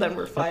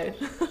we're fine.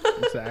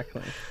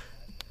 Exactly.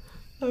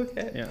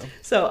 Okay. Yeah.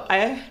 So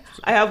I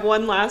have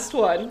one last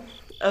one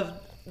of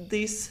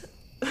these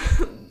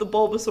the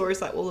Bulbasaurs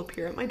that will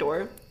appear at my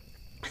door.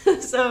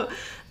 So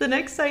the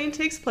next sighting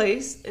takes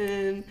place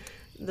in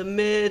the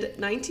mid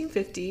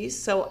 1950s.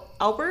 So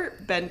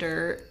Albert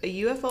Bender,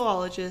 a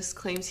UFOologist,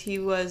 claims he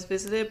was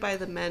visited by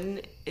the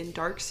men in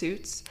dark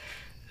suits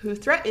who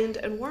threatened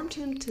and warned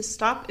him to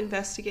stop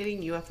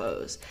investigating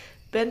UFOs.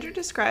 Bender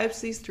describes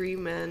these 3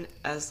 men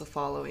as the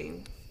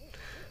following.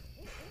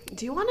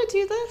 Do you want to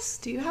do this?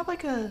 Do you have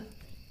like a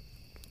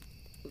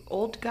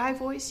old guy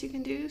voice you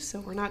can do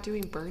so we're not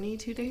doing Bernie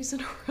 2 days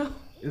in a row?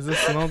 Is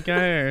this an old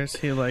guy or is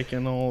he like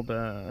an old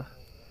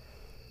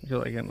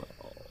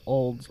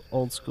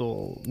old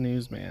school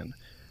newsman?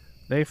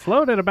 They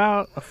floated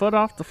about a foot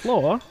off the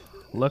floor,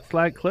 looked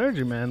like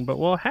clergymen, but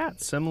wore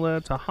hats similar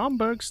to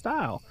Hamburg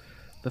style.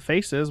 The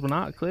faces were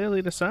not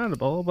clearly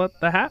discernible, but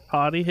the hat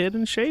party hid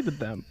and shaded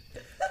them.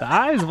 The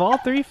eyes of all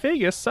 3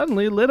 figures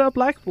suddenly lit up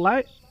like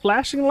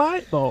flashing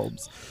light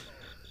bulbs.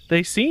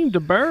 They seemed to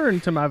burn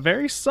to my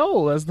very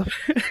soul as the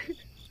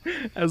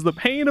as the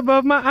pain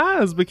above my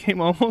eyes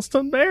became almost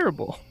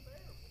unbearable.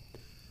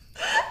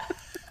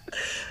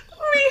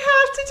 We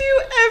have to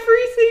do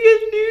everything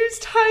in news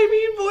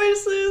timing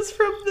voices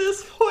from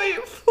this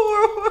point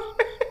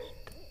forward.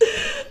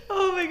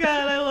 Oh my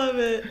god, I love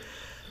it.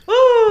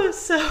 Oh,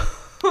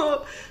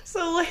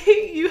 so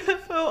late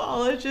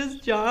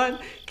UFOologist John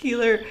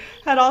Keeler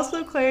had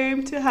also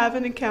claimed to have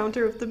an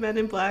encounter with the Men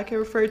in Black and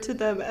referred to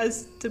them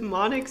as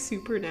demonic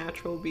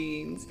supernatural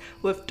beings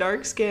with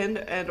dark skin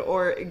and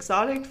or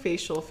exotic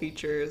facial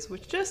features,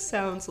 which just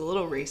sounds a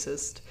little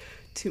racist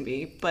to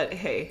me, but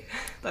hey,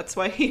 that's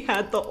why he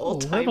had the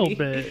old-timey... A little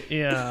bit,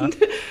 yeah.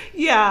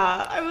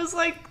 Yeah, I was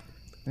like,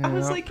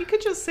 you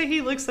could just say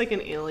he looks like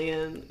an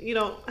alien. You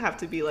don't have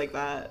to be like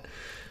that.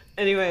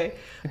 Anyway,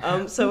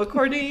 so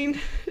according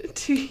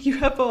to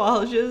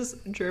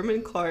UFOologist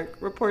German Clark,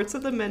 reports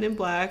of the Men in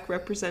Black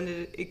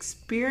represented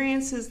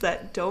experiences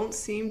that don't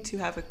seem to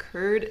have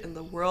occurred in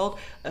the world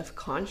of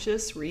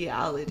conscious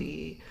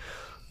reality.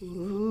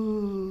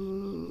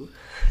 Ooh.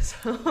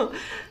 So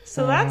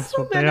that's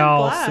the Men in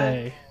Black.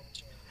 Say.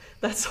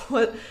 That's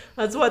what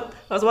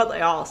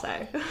they all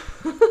say.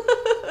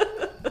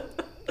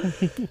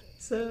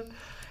 So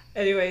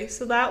anyway,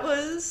 so that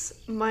was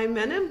my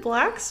Men in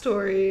Black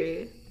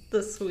story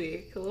this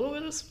week. A little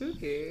bit of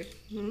spooky.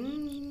 Yeah.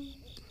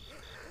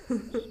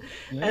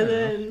 And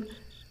then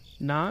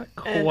not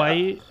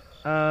quite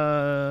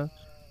the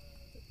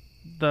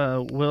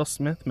Will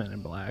Smith Men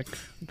in Black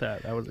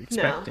that I was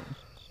expecting.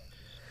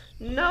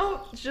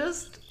 No,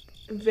 just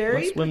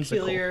very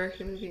peculiar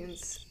human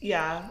beings.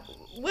 Yeah,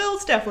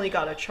 Will's definitely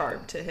got a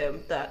charm to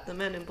him that the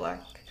Men in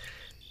Black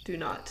do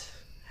not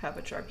have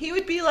a charm. He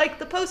would be like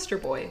the poster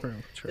boy.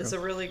 True. Is a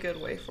really good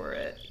way for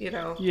it, you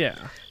know?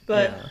 Yeah.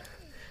 But,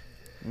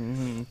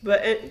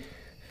 yeah.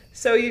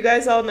 So you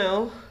guys all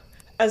know,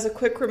 as a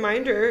quick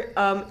reminder,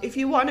 if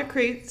you want to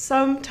create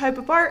some type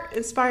of art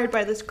inspired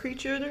by this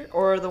creature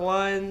or the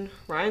one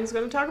Ryan's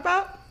going to talk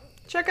about,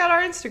 check out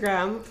our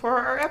Instagram for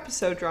our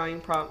episode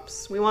drawing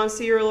prompts. We want to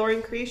see your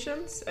alluring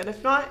creations, and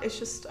if not, it's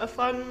just a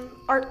fun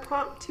art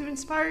prompt to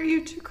inspire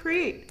you to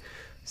create.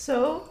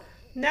 So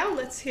now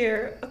let's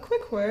hear a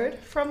quick word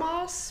from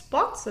our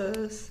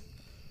sponsors.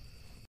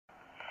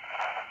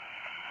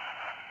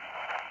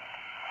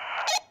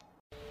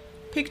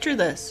 Picture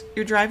this.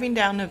 You're driving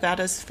down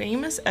Nevada's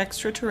famous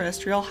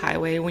extraterrestrial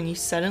highway when you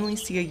suddenly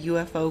see a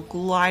UFO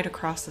glide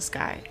across the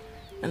sky.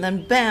 And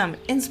then bam,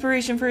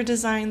 inspiration for a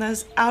design that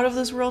is out of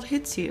this world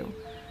hits you.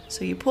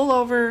 So you pull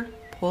over,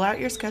 pull out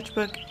your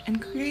sketchbook,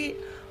 and create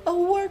a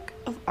work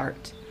of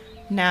art.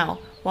 Now,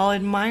 while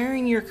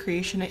admiring your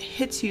creation, it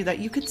hits you that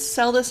you could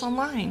sell this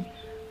online.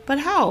 But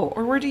how,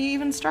 or where do you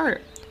even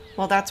start?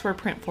 Well, that's where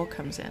Printful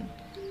comes in.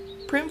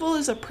 Printful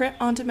is a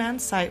print-on-demand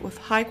site with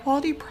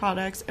high-quality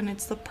products, and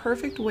it's the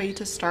perfect way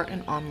to start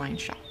an online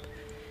shop.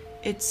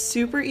 It's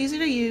super easy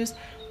to use,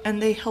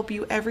 and they help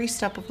you every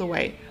step of the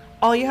way.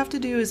 All you have to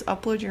do is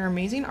upload your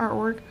amazing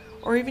artwork,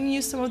 or even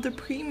use some of the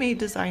pre-made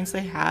designs they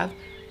have,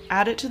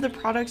 add it to the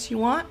products you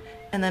want,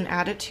 and then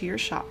add it to your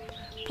shop.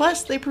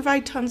 Plus, they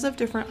provide tons of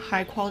different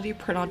high-quality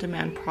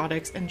print-on-demand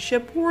products and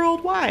ship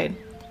worldwide.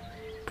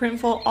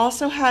 Printful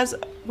also has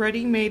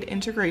ready-made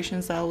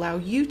integrations that allow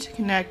you to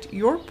connect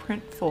your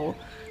Printful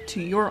to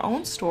your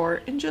own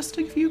store in just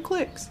a few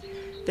clicks.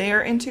 They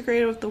are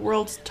integrated with the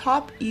world's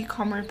top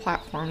e-commerce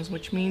platforms,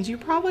 which means you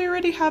probably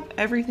already have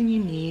everything you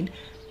need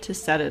to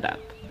set it up.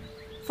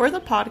 For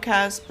the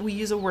podcast, we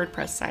use a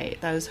WordPress site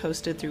that is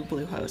hosted through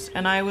Bluehost,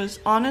 and I was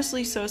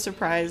honestly so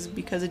surprised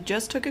because it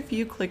just took a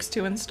few clicks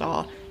to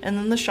install, and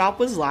then the shop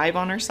was live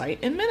on our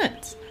site in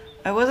minutes.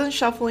 I wasn't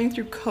shuffling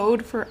through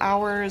code for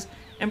hours,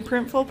 and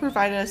Printful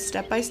provided a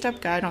step-by-step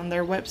guide on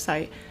their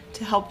website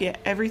to help get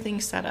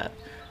everything set up.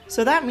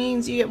 So that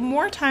means you get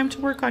more time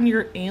to work on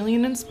your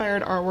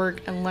alien-inspired artwork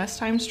and less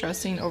time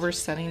stressing over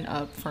setting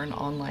up for an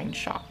online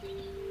shop.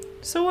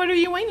 So what are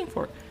you waiting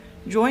for?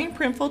 Join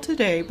Printful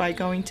today by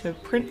going to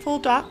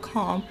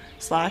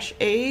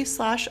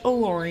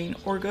printful.com/a/alluring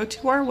or go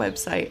to our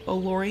website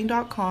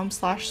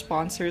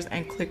alluring.com/sponsors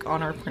and click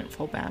on our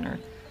Printful banner.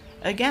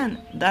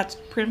 Again, that's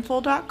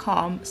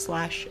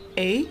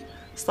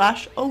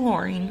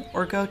printful.com/a/alluring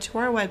or go to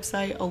our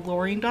website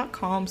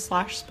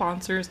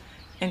alluring.com/sponsors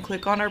and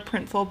click on our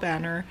Printful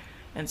banner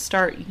and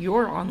start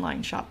your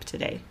online shop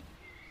today.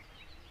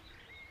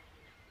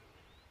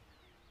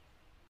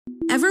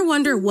 Ever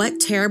wonder what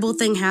terrible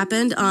thing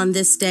happened on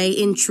this day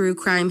in true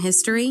crime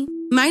history?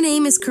 My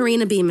name is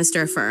Karina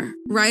Beamisterfer,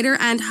 writer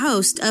and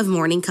host of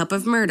Morning Cup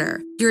of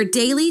Murder, your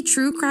daily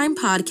true crime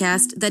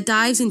podcast that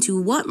dives into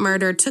what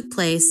murder took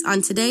place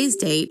on today's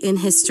date in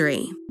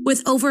history.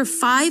 With over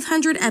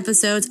 500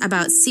 episodes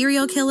about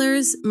serial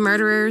killers,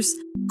 murderers,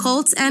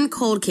 cults, and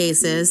cold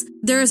cases,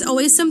 there is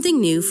always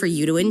something new for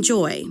you to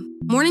enjoy.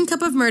 Morning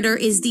Cup of Murder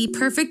is the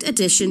perfect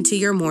addition to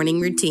your morning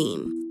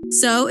routine.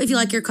 So, if you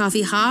like your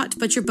coffee hot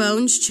but your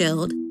bones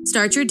chilled,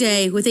 start your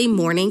day with a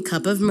Morning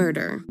Cup of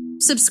Murder.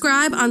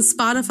 Subscribe on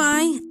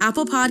Spotify,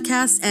 Apple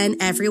Podcasts, and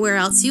everywhere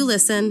else you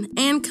listen,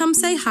 and come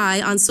say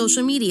hi on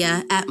social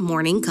media at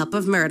Morning Cup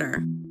of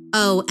Murder.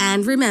 Oh,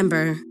 and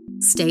remember,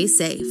 stay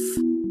safe.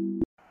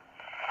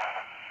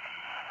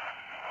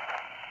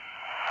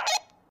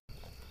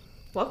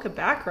 Welcome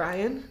back,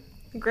 Ryan.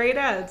 Great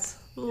ads,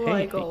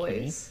 like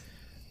always.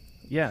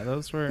 Yeah,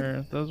 those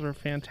were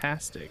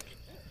fantastic.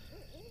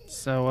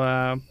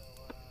 So,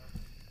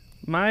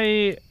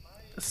 my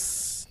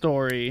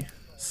story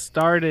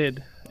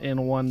started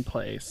in one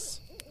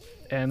place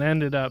and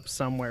ended up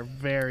somewhere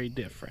very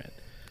different.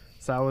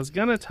 So I was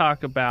going to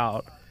talk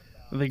about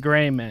the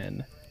Gray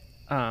Men,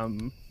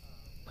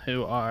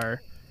 who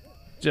are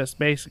just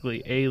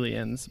basically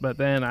aliens, but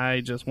then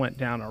I just went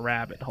down a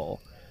rabbit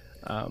hole.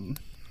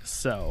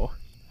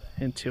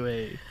 Into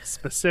a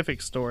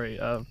specific story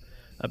of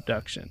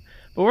abduction.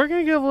 But we're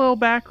going to give a little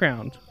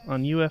background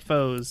on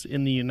UFOs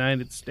in the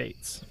United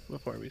States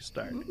before we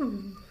start.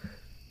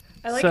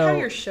 I like how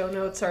your show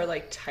notes are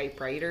like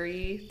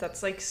typewriter-y.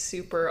 That's like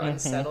super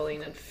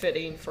unsettling and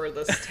fitting for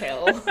this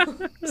tale.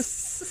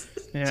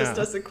 Yeah. Just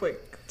as a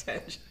quick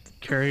tangent.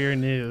 Courier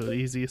New,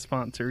 easiest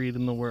font to read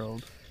in the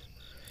world.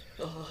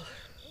 Ugh.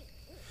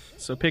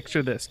 So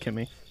picture this,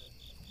 Kimmy.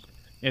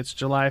 It's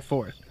July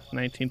 4th,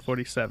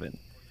 1947,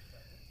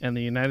 and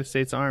the United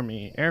States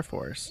Army Air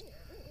Force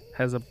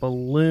has a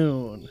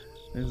balloon,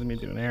 this is me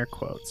doing air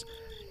quotes,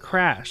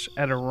 crash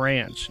at a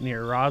ranch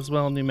near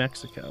Roswell, New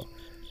Mexico,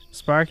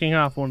 sparking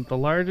off one of the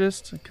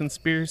largest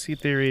conspiracy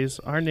theories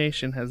our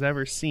nation has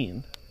ever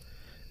seen.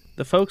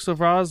 The folks of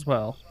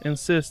Roswell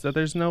insist that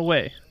there's no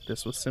way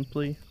this was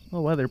simply a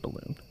weather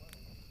balloon.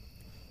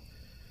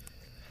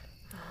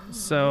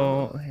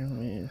 So, here, let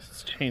me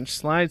change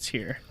slides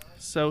here.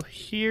 So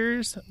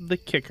here's the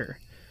kicker.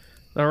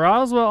 The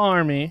Roswell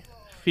Army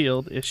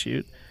Field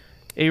issued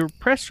a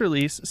press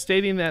release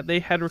stating that they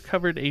had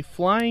recovered a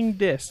flying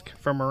disc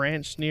from a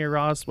ranch near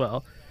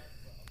Roswell,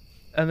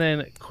 and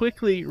then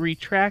quickly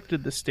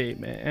retracted the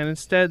statement and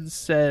instead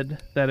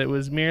said that it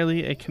was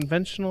merely a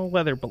conventional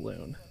weather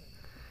balloon.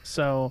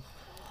 So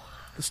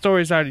the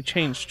story's already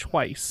changed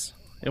twice.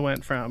 It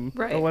went from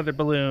a weather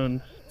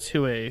balloon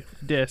to a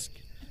disc,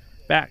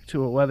 back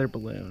to a weather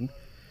balloon.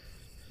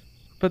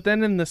 But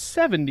then in the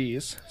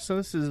 70s, so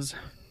this is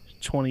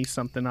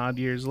 20-something odd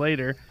years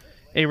later,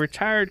 a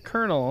retired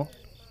colonel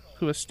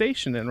who was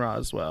stationed in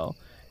Roswell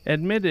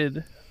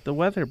admitted the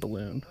weather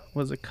balloon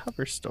was a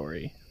cover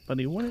story but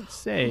he wouldn't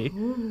say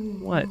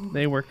what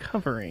they were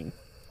covering.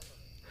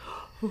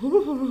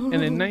 And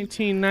in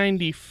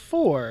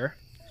 1994,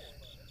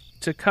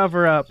 to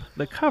cover up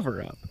the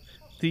cover-up,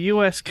 the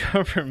U.S.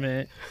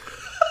 government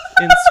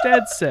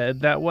instead said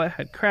that what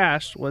had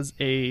crashed was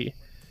a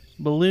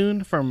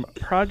balloon from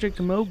Project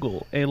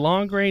Mogul, a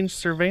long-range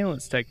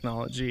surveillance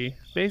technology,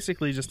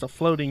 basically just a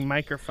floating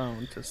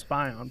microphone to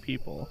spy on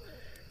people.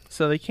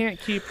 So they can't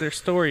keep their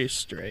stories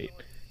straight.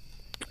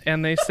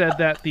 And they said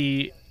that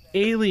the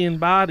alien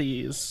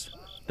bodies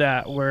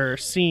that were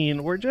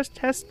seen were just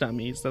test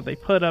dummies that they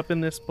put up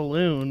in this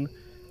balloon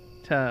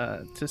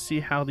to see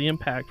how the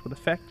impact would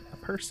affect a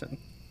person.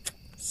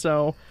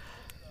 So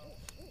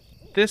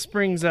this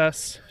brings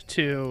us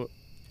to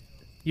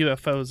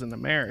UFOs in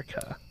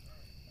America.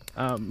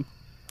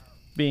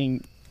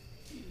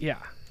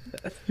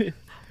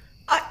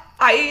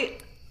 I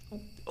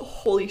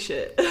holy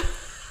shit.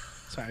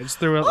 Sorry, I just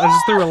threw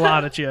a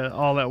lot at you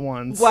all at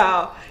once.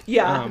 Wow.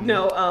 Yeah.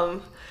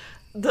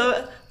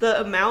 The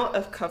amount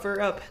of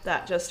cover up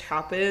that just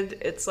happened,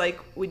 it's like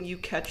when you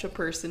catch a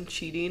person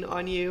cheating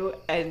on you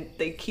and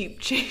they keep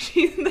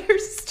changing their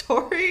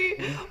story.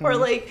 Mm-hmm. Or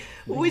like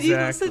when you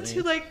listen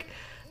to like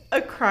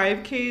a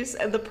crime case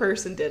and the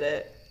person did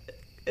it.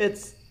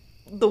 It's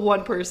the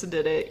one person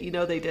did it, you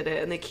know they did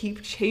it, and they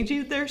keep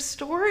changing their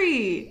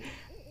story.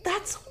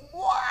 That's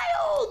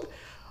wild.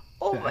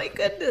 Oh my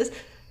goodness.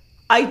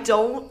 I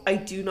do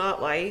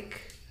not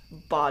like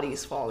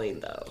bodies falling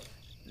though.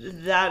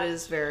 That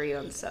is very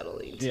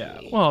unsettling to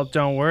me. Well,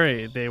 don't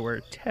worry. They were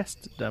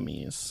test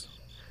dummies.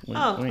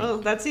 Oh,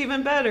 that's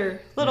even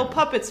better. Little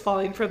puppets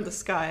falling from the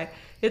sky.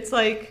 It's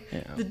like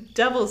the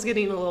devil's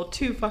getting a little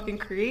too fucking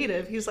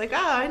creative. He's like,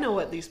 I know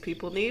what these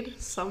people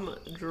need. Some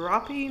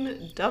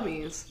dropping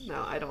dummies.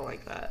 No, I don't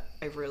like that.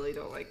 I really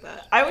don't like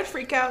that. I would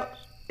freak out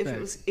if it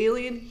was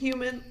alien,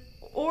 human,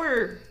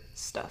 or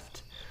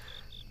stuffed.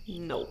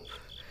 Nope.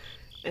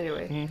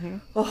 Anyway. Mm-hmm.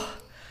 Oh,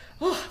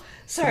 sorry.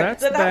 So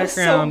that's the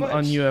background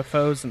on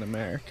UFOs in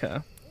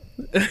America.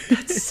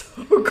 That's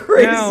so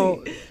crazy.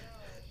 Now,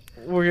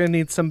 we're going to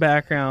need some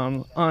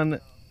background on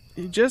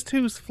just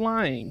who's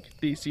flying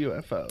these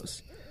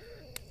UFOs.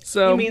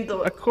 So, you mean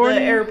the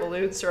air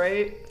balloons,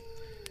 right?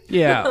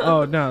 Yeah.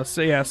 Oh, no.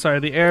 So, yeah, sorry.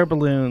 The air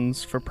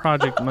balloons for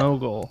Project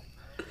Mogul.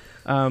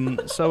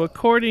 So,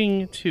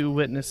 according to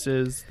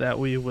witnesses that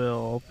we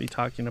will be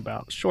talking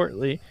about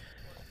shortly,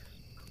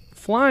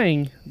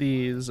 flying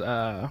these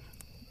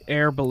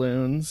air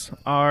balloons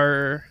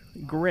are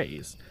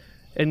greys.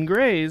 And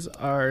greys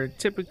are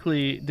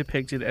typically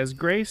depicted as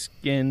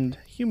gray-skinned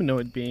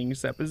humanoid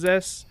beings that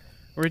possess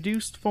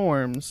reduced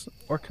forms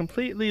or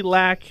completely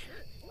lack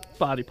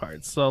body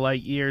parts. So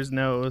like ears,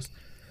 nose,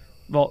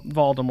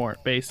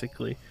 Voldemort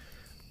basically.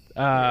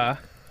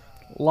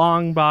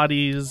 Long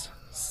bodies,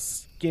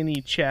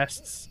 skinny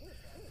chests.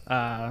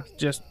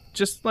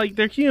 Just like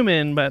they're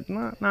human, but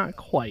not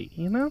quite,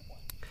 you know?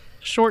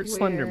 Short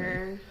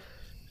Slenderman.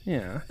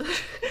 Yeah.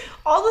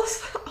 all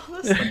this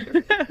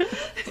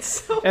it's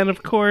so and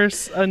of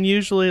course,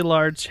 unusually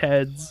large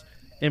heads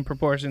in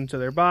proportion to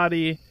their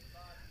body.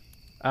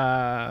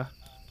 So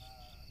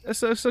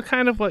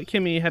kind of what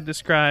Kimmy had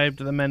described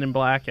the Men in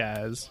Black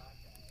as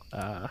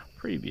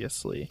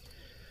previously.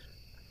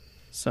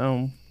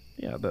 So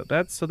yeah,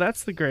 that's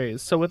the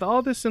Greys. So with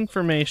all this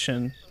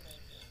information,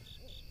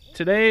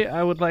 today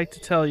I would like to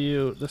tell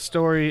you the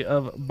story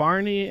of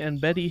Barney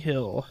and Betty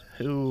Hill,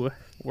 who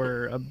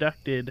were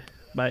abducted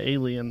by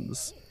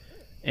aliens.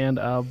 And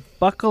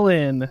buckle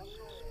in.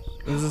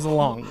 This is a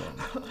long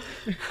one.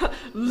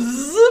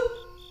 Zip,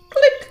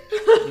 click.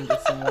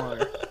 Get some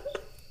water.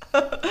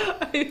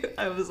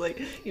 I was like,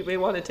 you may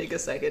want to take a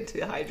second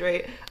to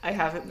hydrate. I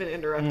haven't been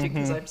interrupting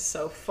because I'm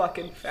so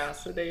fucking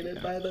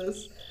fascinated by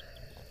this.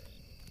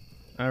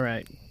 All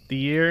right. The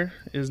year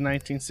is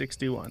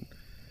 1961.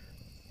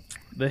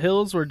 The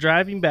Hills were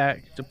driving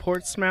back to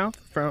Portsmouth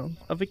from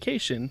a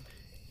vacation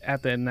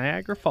at the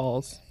Niagara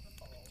Falls,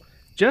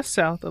 just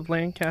south of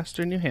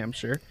Lancaster, New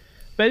Hampshire.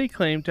 Betty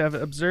claimed to have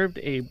observed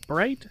a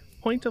bright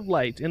point of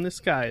light in the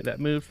sky that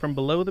moved from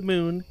below the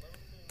moon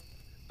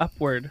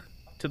upward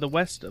to the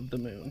west of the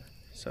moon.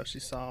 So she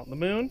saw the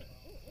moon,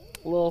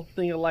 a little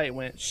thing of light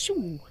went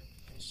shoo,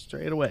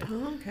 straight away.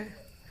 Oh, okay.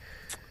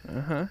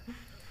 Uh-huh.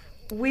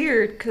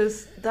 Weird,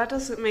 because that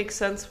doesn't make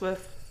sense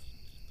with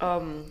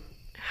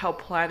how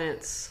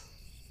planets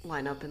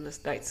line up in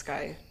this night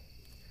sky.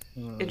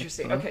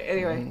 Interesting. Okay,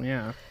 anyway.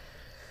 Yeah.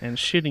 And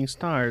shooting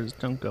stars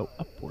don't go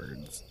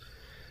upwards.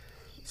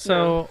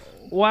 So,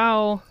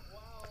 while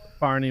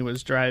Barney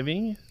was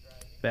driving,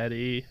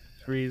 Betty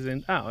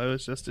reasoned, it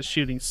was just a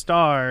shooting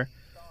star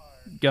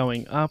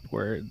going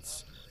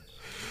upwards.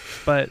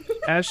 But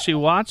as she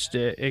watched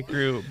it, it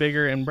grew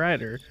bigger and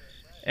brighter,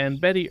 and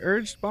Betty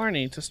urged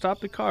Barney to stop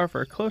the car for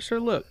a closer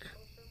look,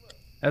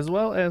 as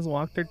well as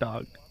walk their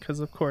dog, because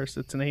of course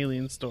it's an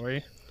alien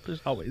story.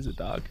 There's always a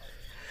dog.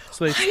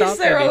 So they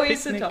stopped at a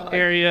picnic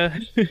area.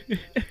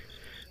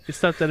 They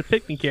stopped at a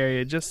picnic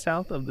area just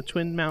south of the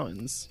Twin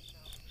Mountains.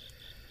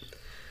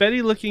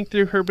 Betty, looking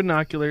through her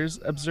binoculars,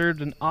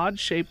 observed an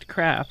odd-shaped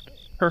craft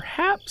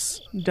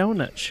perhaps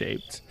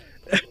donut-shaped.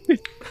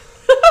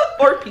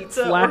 Or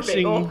pizza,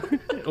 Flashing, or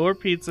bagel. or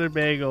pizza,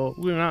 bagel.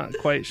 We're not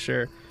quite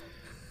sure.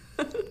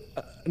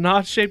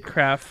 Knot-shaped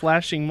craft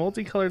flashing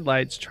multicolored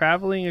lights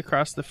traveling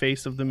across the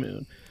face of the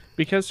moon.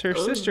 Because her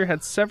sister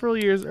had several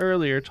years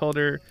earlier told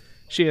her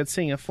she had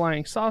seen a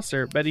flying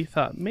saucer, Betty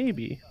thought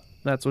maybe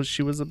that's what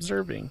she was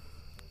observing.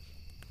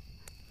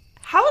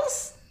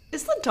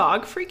 Is the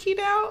dog freaking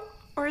out?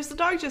 Or is the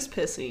dog just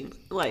pissing?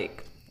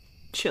 Like,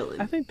 chilling?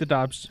 I think the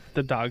dog's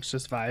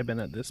just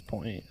vibing at this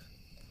point.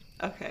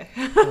 Okay.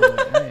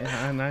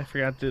 And I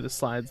forgot to do the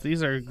slides.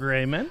 These are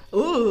gray men.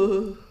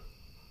 Ooh.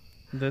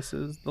 This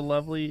is the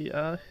lovely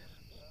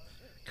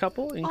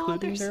couple,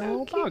 including their so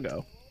little cute.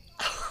 doggo.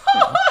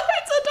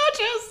 It's a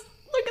duchess!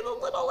 Look at the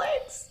little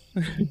legs.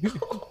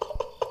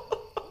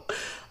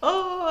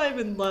 Oh, I'm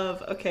in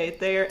love. Okay,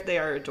 they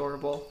are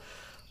adorable.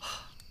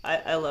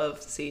 I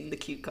love seeing the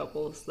cute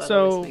couples. That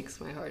always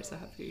makes my heart so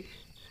happy.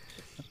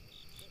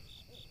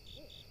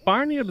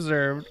 Barney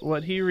observed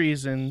what he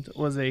reasoned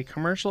was a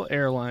commercial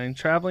airline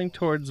traveling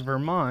towards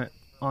Vermont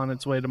on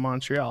its way to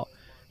Montreal.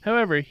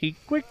 However, he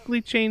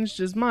quickly changed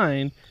his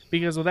mind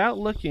because without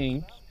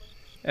looking,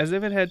 as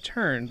if it had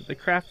turned, the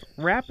craft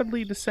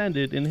rapidly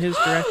descended in his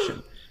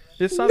direction.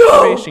 This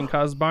observation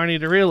caused Barney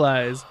to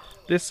realize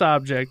this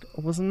object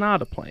was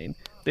not a plane.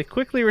 They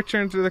quickly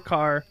returned to the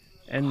car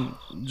and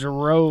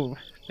drove.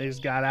 They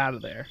just got out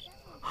of there.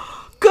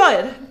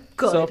 Good.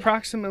 So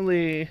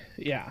approximately,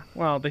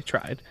 they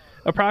tried.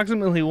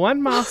 Approximately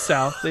 1 mile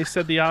south, they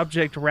said the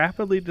object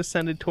rapidly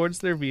descended towards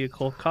their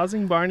vehicle,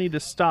 causing Barney to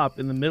stop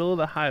in the middle of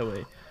the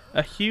highway.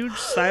 A huge,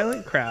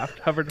 silent craft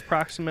hovered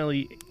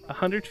approximately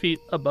 100 feet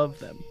above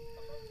them.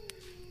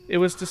 It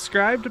was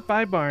described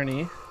by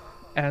Barney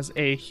as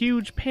a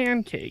huge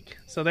pancake.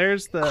 So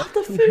there's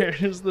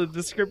there's the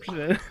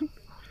description.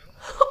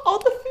 All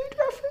the food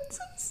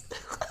references.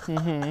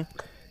 Mm-hmm.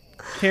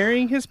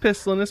 Carrying his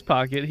pistol in his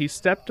pocket, he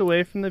stepped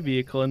away from the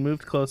vehicle and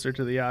moved closer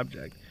to the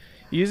object.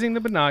 Using the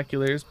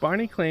binoculars,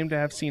 Barney claimed to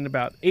have seen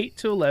about 8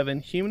 to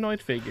 11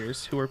 humanoid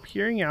figures who were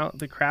peering out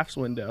the craft's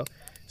window,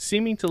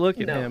 seeming to look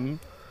at him.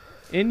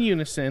 In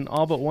unison,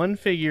 all but one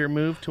figure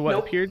moved to what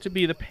appeared to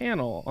be the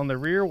panel on the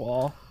rear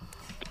wall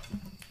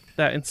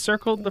that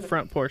encircled the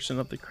front portion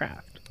of the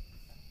craft.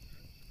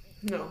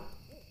 No.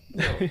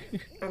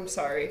 I'm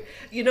sorry.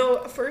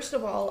 First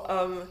of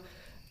all,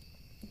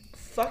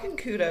 fucking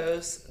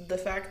kudos. The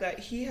fact that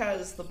he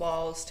has the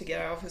balls to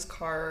get out of his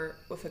car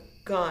with a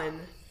gun.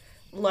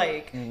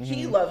 Like,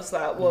 he loves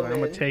that woman. I'm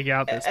gonna take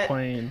out this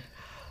plane.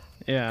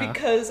 Yeah.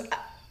 Because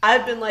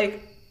I've been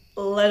like,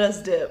 let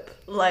us dip.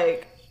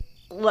 Like,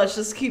 let's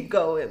just keep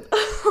going.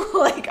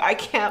 Like, I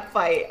can't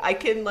fight. I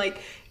can,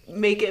 like,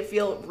 make it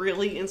feel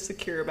really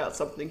insecure about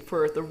something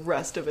for the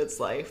rest of its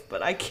life,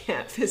 but I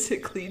can't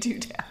physically do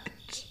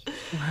damage.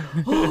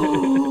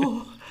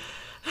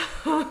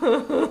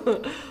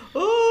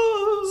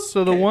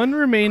 So the one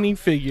remaining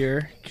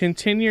figure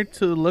continued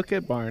to look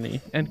at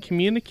Barney and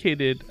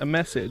communicated a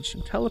message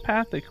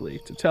telepathically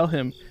to tell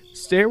him,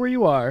 stay where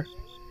you are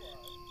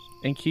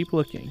and keep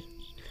looking.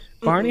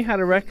 Barney had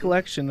a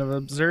recollection of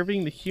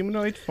observing the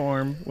humanoid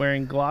form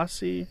wearing a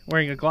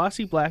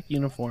glossy black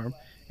uniform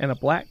and a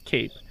black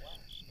cape,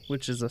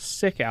 which is a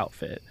sick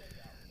outfit.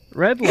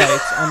 Red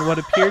lights on what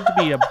appeared to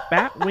be a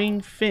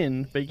bat-wing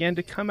fin began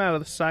to come out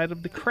of the side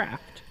of the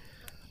craft.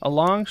 A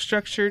long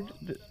structure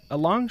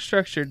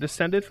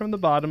descended from the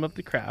bottom of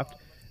the craft.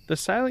 The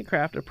silent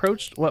craft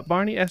approached what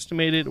Barney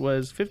estimated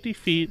was 50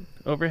 feet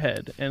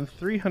overhead and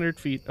 300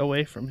 feet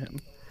away from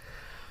him.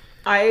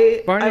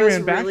 I was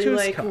ran back really to his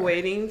like car.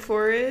 waiting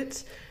for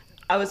it.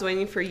 I was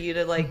waiting for you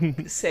to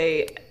like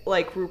say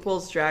like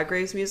RuPaul's Drag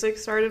Race music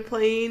started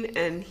playing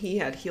and he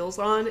had heels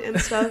on and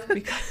stuff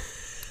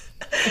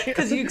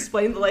because you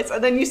explained the lights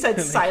and then you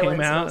said silence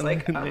and I was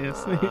like,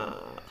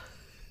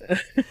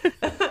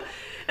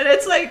 and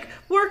it's like,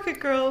 work it,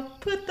 girl.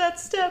 Put that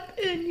step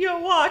in your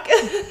walk.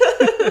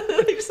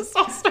 They just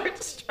all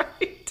start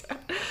straight.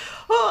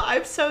 Oh,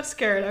 I'm so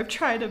scared. I'm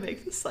trying to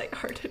make this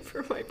lighthearted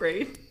for my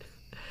brain.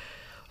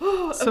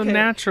 Oh, So okay.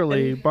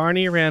 naturally,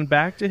 Barney ran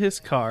back to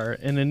his car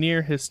in a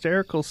near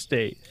hysterical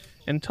state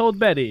and told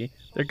Betty,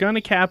 they're going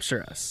to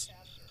capture us.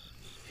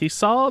 He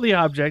saw the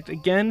object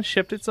again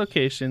shift its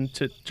location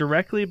to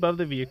directly above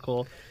the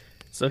vehicle,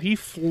 so he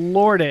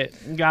floored it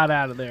and got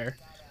out of there,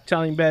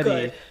 telling Betty,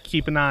 Good.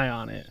 keep an eye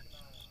on it.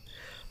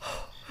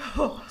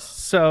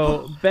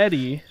 So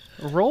Betty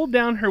rolled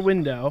down her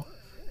window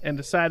and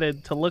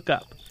decided to look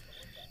up.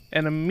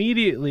 And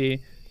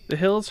immediately, the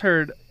Hills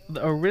heard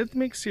a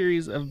rhythmic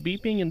series of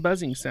beeping and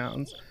buzzing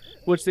sounds,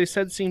 which they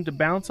said seemed to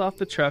bounce off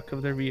the truck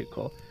of their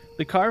vehicle.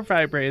 The car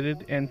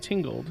vibrated and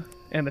tingled,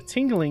 and a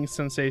tingling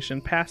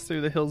sensation passed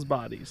through the Hills'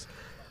 bodies.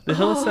 The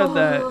Hills said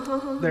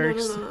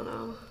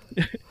that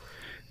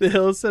The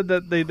Hills said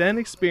that they then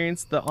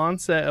experienced the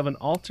onset of an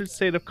altered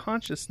state of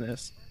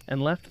consciousness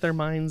and left their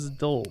minds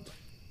dulled.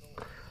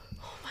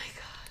 Oh my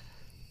god.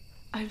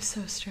 I'm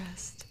so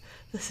stressed.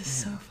 This is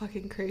so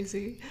fucking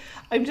crazy.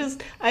 I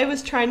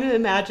was trying to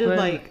imagine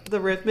like the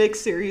rhythmic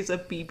series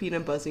of beeping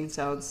and buzzing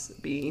sounds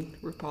being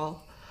RuPaul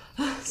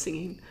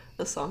singing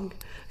a song.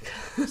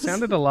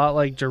 Sounded a lot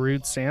like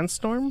Darude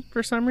Sandstorm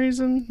for some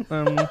reason.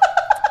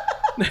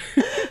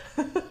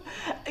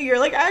 You're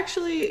like,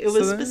 actually, it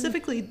was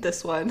specifically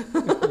this one.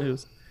 It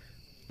was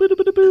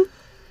boo-da-boo-da-boo.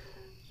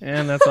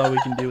 And that's all we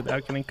can do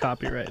without getting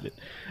copyrighted.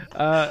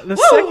 The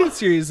second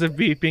series of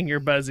beeping or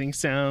buzzing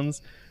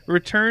sounds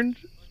returned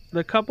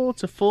the couple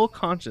to full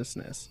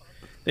consciousness.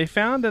 They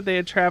found that they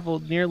had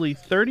traveled nearly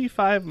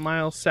 35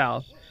 miles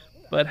south,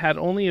 but had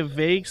only a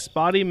vague,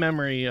 spotty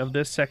memory of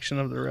this section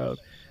of the road.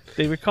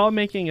 They recalled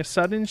making a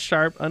sudden,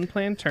 sharp,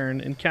 unplanned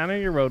turn,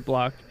 encountering a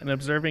roadblock, and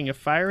observing a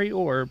fiery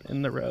orb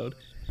in the road.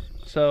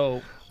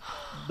 So,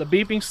 the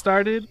beeping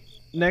started.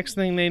 Next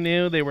thing they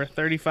knew, they were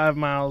 35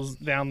 miles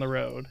down the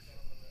road.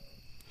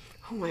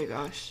 Oh my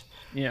gosh.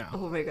 Yeah.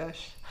 Oh my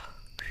gosh.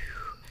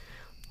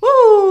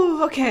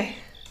 Woo! Okay.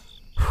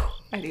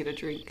 I need a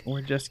drink.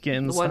 We're just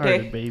getting One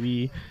started, day.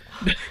 baby.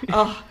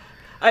 Oh,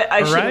 I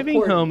should have Arriving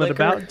poured home at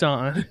liquor. about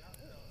dawn.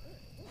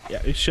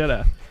 Yeah, you should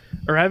have.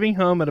 Arriving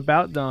home at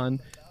about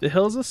dawn, the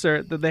Hills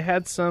assert that they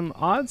had some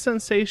odd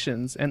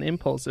sensations and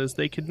impulses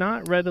they could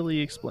not readily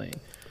explain.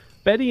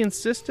 Betty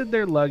insisted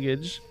their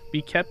luggage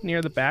be kept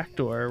near the back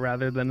door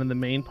rather than in the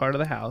main part of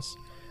the house.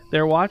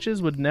 Their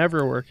watches would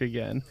never work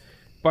again.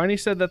 Barney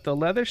said that the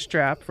leather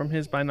strap from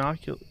his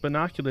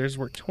binoculars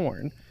were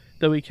torn,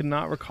 though he could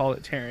not recall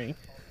it tearing.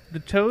 The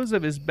toes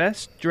of his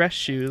best dress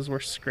shoes were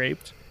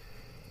scraped,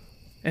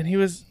 and he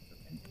was...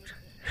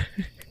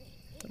 I'm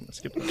gonna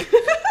skip that.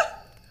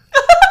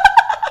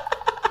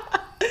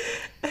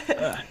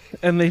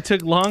 And they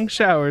took long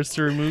showers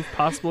to remove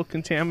possible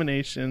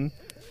contamination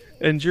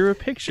and drew a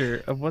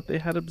picture of what they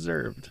had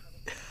observed.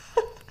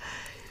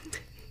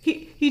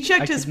 He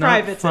checked his could not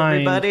privates,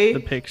 find everybody. the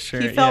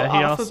picture. He felt he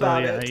off also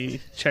about it. he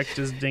checked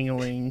his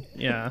dingling.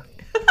 Yeah.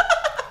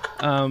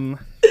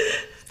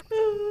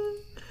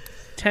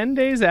 10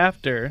 days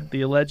after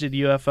the alleged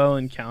UFO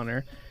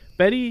encounter,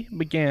 Betty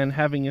began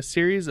having a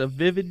series of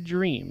vivid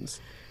dreams.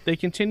 They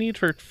continued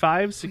for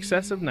 5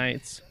 successive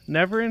nights,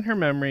 never in her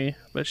memory,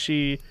 but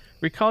she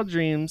recalled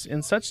dreams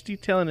in such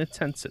detail and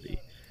intensity.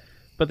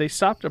 But they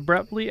stopped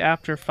abruptly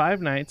after 5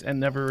 nights and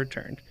never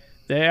returned.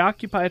 They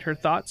occupied her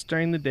thoughts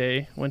during the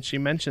day when she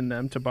mentioned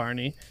them to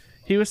Barney.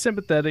 He was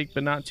sympathetic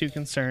but not too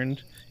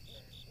concerned,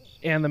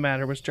 and the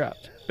matter was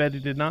dropped. Betty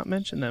did not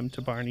mention them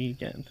to Barney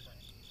again.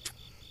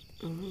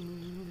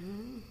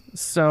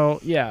 So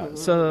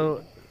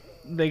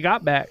they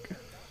got back.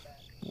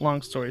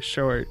 Long story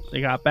short,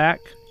 they got back.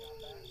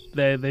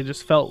 They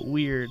just felt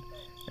weird,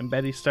 and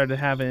Betty started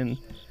having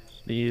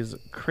these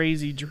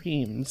crazy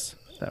dreams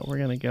that we're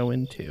gonna go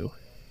into.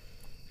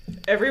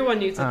 Everyone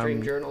needs a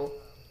dream journal.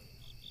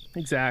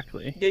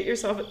 Exactly. Get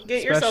yourself a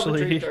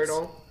dream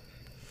journal.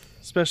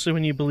 Especially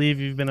when you believe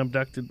you've been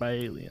abducted by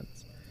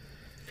aliens.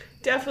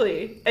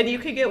 Definitely. And you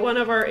could get one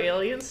of our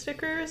alien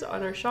stickers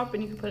on our shop,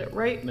 and you can put it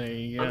right There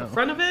you on go. the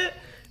front of it,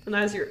 and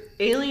that is your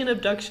alien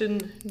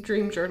abduction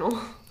dream journal.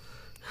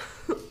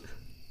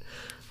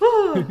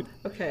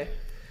 Okay.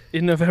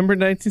 In November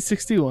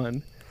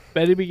 1961,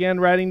 Betty began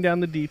writing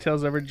down the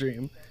details of her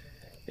dream.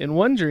 In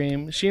one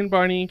dream, she and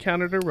Barney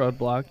encountered a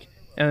roadblock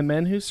and the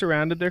men who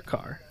surrounded their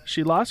car.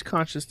 She lost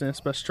consciousness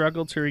but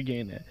struggled to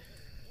regain it.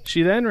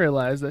 She then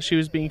realized that she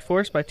was being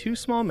forced by 2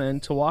 small men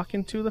to walk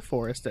into the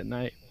forest at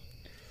night.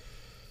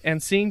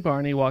 And seeing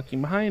Barney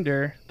walking behind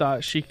her,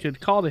 thought she could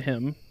call to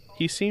him.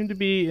 He seemed to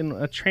be in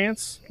a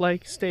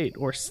trance-like state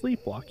or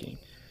sleepwalking.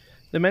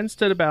 The men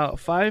stood about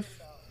 5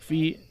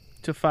 feet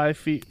to 5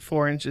 feet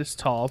 4 inches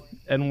tall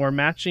and wore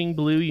matching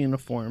blue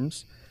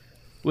uniforms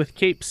with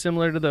capes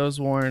similar to those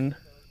worn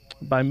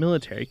by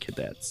military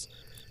cadets.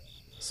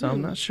 So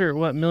I'm not sure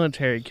what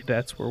military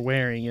cadets were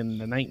wearing in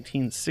the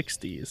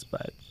 1960s,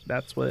 but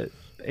that's what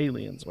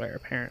aliens wear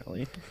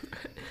apparently.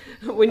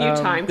 When you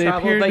time they travel,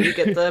 appeared- but you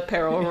get the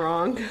apparel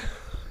wrong.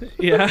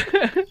 Yeah.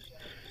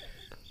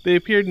 They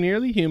appeared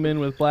nearly human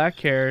with black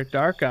hair,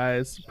 dark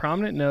eyes,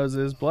 prominent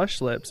noses, blush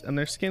lips, and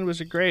their skin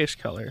was a grayish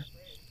color.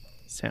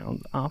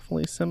 Sounds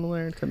awfully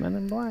similar to Men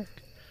in Black.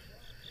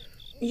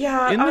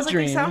 Yeah, In I the was like, they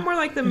dream- sound more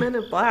like the Men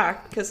in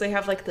Black because they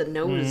have like the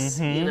nose,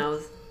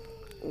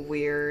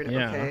 weird.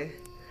 Yeah. Okay.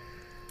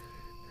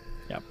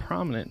 Yeah,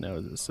 prominent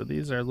noses, so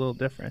these are a little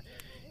different.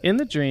 In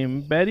the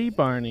dream, Betty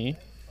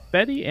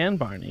and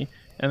Barney,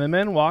 and the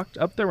men walked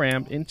up the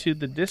ramp into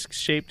the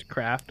disc-shaped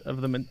craft of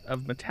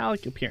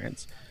metallic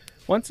appearance.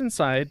 Once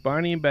inside,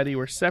 Barney and Betty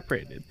were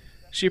separated.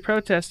 She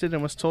protested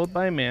and was told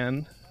by a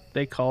man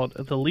they called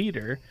the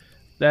leader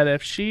that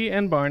if she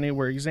and Barney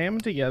were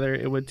examined together,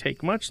 it would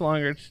take much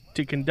longer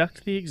to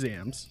conduct the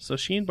exams, so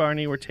she and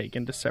Barney were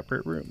taken to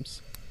separate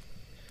rooms.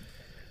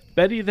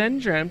 Betty then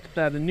dreamt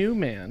that a new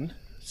man,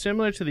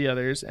 similar to the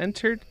others,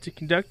 entered to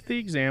conduct the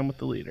exam with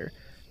the leader.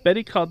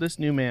 Betty called this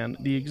new man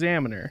the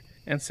examiner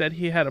and said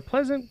he had a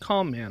pleasant,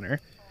 calm manner.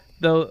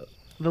 Though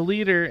the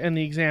leader and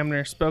the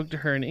examiner spoke to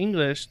her in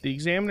English, the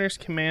examiner's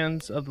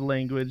commands of the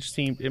language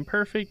seemed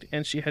imperfect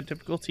and she had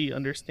difficulty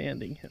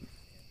understanding him.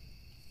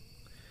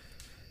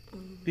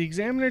 The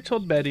examiner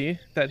told Betty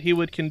that he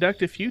would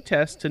conduct a few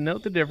tests to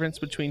note the difference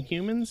between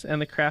humans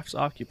and the craft's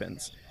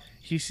occupants.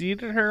 He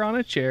seated her on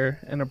a chair,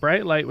 and a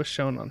bright light was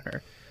shone on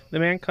her. The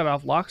man cut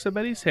off locks of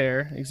Betty's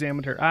hair,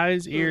 examined her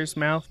eyes, ears,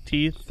 mouth,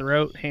 teeth,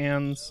 throat,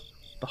 hands,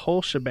 the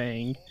whole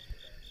shebang,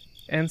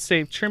 and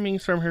saved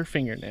trimmings from her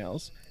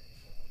fingernails.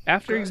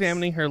 After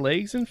examining her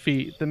legs and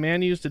feet, the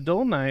man used a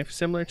dull knife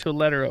similar to a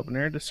letter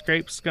opener to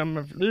scrape some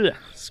of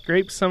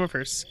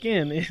her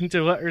skin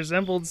into what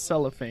resembled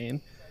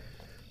cellophane.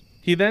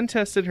 He then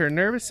tested her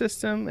nervous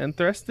system and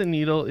thrust the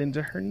needle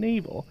into her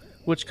navel,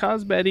 which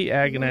caused Betty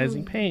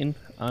agonizing pain,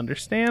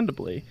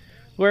 understandably,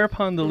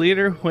 whereupon the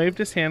leader waved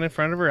his hand in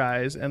front of her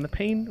eyes and the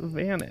pain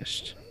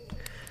vanished.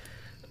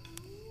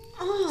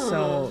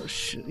 So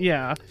she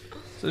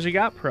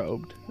got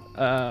probed.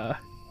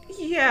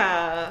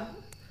 Yeah.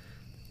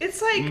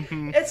 It's like,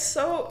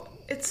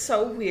 it's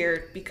so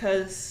weird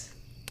because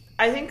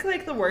I think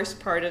like the worst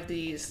part of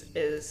these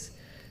is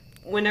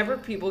whenever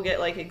people get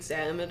like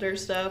examined or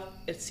stuff,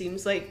 it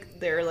seems like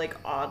they're like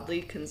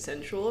oddly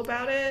consensual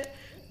about it,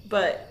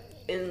 but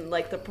in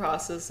like the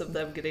process of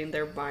them getting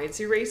their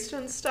minds erased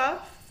and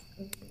stuff,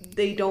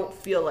 they don't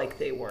feel like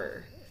they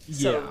were.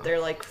 So they're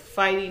like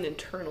fighting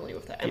internally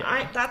with it. And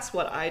that's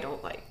what I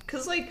don't like.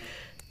 Because like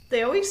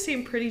they always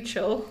seem pretty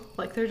chill.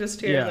 Like they're just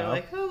here. They're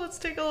like, oh, let's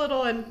take a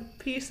little and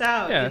peace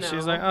out. Yeah, you know?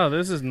 she's like, oh,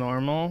 this is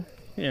normal.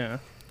 Yeah.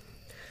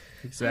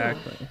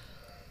 Exactly.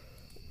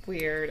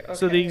 Weird. Okay.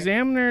 So the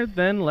examiner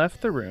then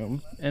left the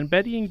room, and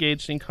Betty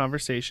engaged in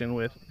conversation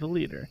with the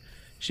leader.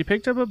 She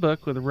picked up a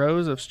book with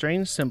rows of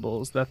strange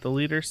symbols that the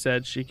leader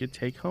said she could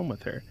take home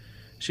with her.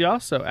 She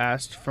also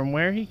asked from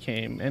where he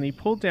came, and he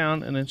pulled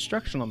down an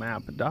instructional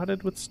map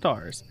dotted with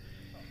stars.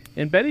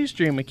 In Betty's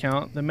dream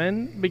account, the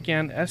men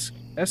began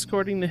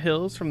escorting the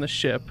hills from the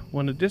ship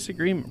when a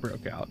disagreement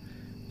broke out.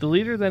 The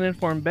leader then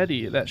informed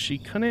Betty that she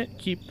couldn't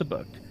keep the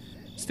book,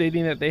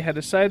 stating that they had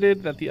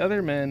decided that the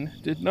other men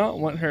did not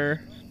want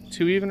her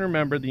to even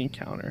remember the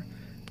encounter.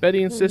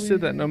 Betty insisted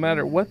that no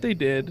matter what they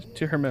did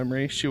to her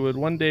memory, she would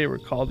one day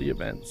recall the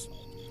events.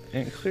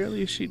 And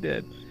clearly she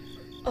did.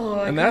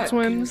 And that's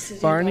when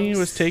Barney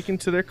was taken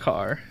to their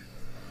car,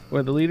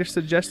 where the leader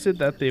suggested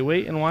that they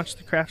wait and watch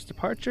the craft's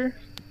departure.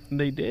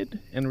 They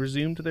did, and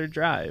resumed their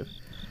drive.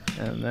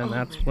 And then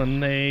that's when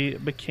they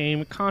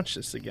became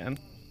conscious again.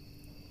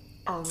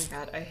 Oh my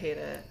god, I hate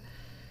it.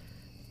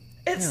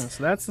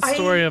 So that's the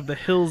story of the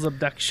Hills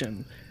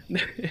abduction.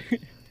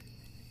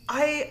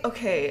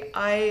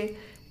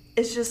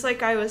 It's just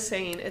like I was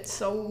saying, it's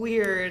so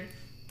weird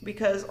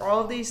because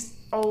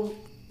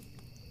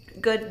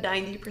good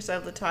 90%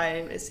 of the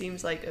time, it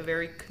seems like a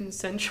very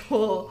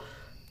consensual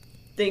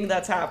thing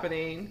that's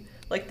happening.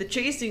 Like, the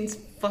chasing's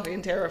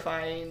fucking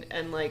terrifying,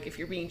 and, like, if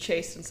you're being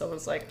chased and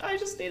someone's like, I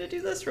just need to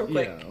do this real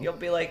quick, you'll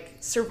be, like,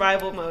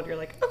 survival mode. You're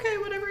like, okay,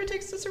 whatever it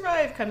takes to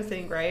survive kind of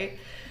thing, right?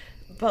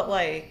 But,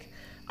 like,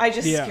 I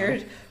just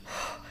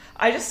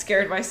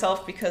scared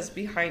myself because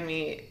behind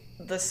me,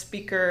 the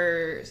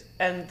speaker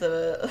and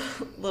the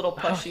little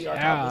plushie on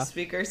top of the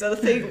speaker, so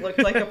the thing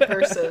looked like a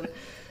person.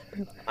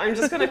 I'm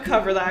just gonna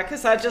cover that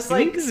because that just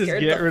like you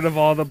scared. Just get rid of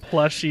all the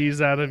plushies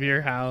out of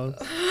your house.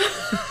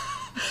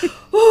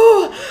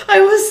 Oh,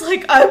 I was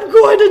like, I'm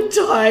going to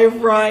die,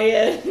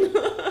 Ryan.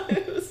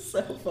 It was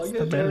so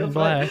fucking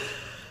terrifying.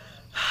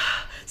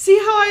 See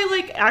how I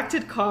like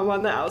acted calm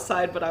on the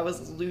outside, but I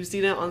was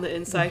losing it on the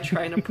inside,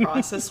 trying to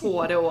process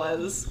what it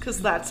was, because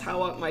that's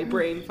how my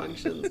brain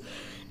functions.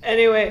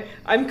 Anyway,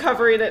 I'm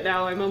covering it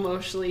now. I'm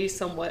emotionally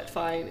somewhat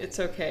fine. It's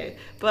okay.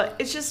 But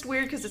it's just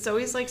weird because it's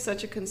always like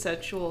such a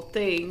consensual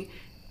thing.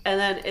 And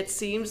then it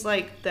seems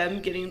like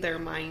them getting their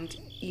mind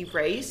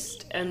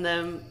erased and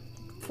them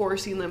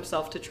forcing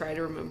themselves to try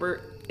to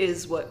remember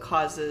is what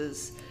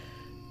causes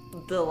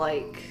the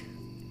like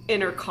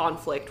inner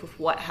conflict with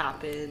what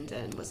happened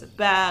and was it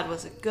bad,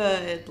 was it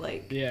good?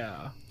 Like,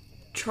 yeah.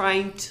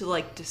 Trying to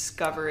like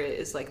discover it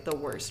is like the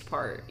worst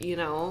part, you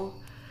know?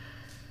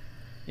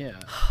 Yeah.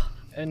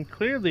 And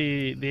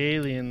clearly the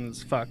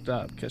aliens fucked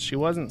up because she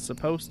wasn't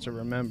supposed to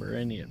remember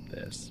any of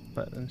this,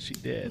 but then she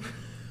did.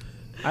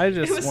 I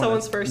just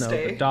want to know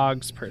the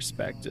dog's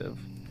perspective.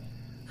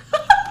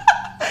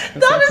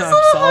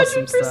 That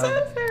is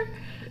 100% fair.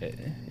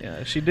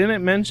 Yeah, she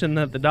didn't mention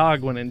that the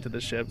dog went into the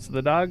ship, so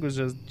the dog was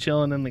just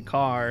chilling in the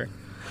car,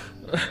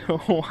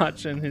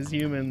 watching his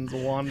humans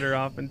wander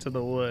off into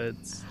the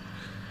woods.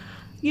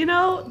 You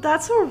know,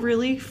 that's a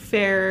really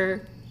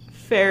fair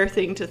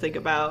thing to think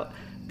about.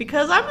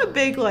 Because I'm a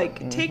big,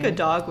 like, take a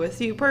dog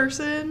with you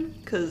person.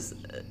 Because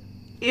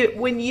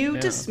when you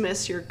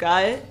dismiss your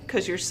gut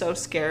because you're so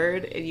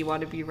scared and you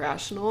want to be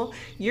rational,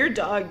 the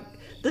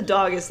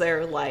dog is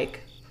there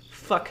like,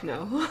 fuck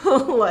no.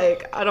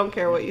 Like, I don't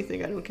care what you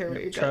think. I don't care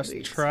what your gut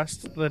thinks.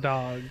 Trust the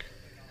dog.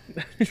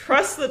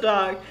 Trust the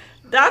dog.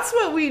 That's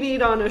what we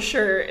need on a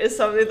shirt is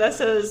something that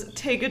says,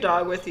 take a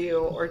dog with you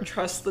or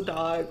trust the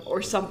dog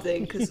or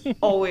something. Because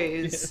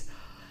always...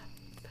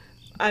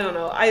 I don't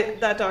know.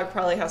 That dog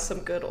probably has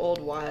some good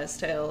old wives'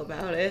 tale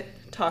about it.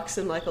 Talks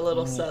in like a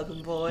little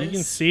southern voice. You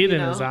can see it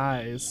in his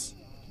eyes.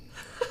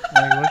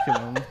 Like, look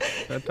at him.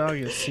 That dog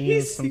has seen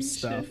He's some seen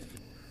stuff.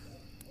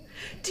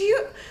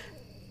 shit.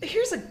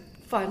 Here's a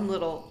fun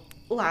little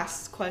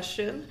last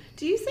question.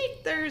 Do you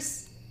think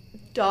there's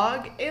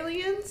dog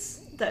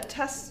aliens that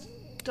test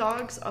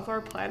dogs of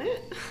our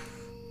planet?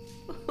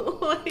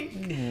 Like,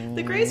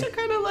 the Greys are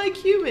kind of like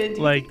human. Do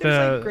you Like think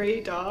there's like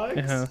gray dogs?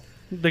 Yeah.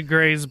 The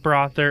Greys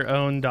brought their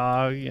own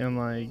dog, and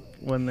like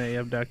when they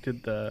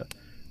abducted the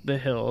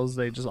Hills,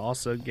 they just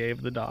also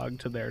gave the dog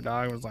to their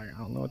dog. It was like, I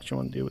don't know what you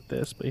want to do with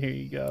this, but here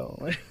you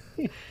go.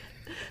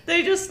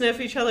 They just sniff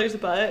each other's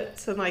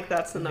butts, and like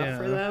that's enough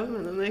for Yeah. them,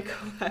 and then they go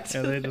back to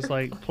Yeah, they their just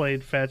like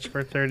played fetch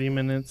for 30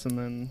 minutes and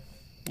then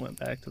went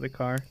back to the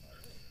car.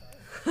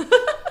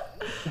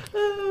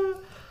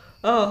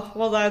 Oh,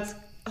 well, that's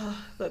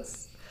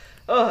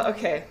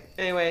okay.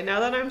 Anyway, now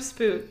that I'm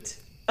spooked,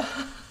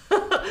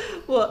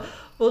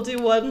 we'll do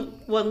one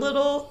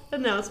little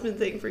announcement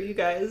thing for you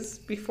guys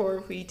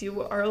before we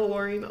do our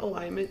Loring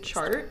alignment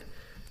chart.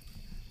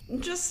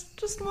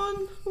 Just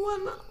one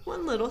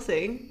little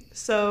thing.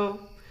 So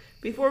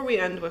before we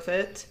end with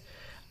it,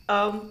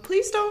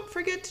 please don't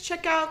forget to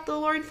check out the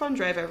Loring Fund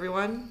Drive,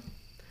 everyone.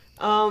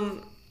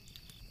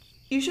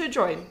 You should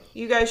join.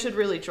 You guys should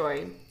really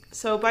join.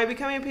 So by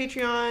becoming a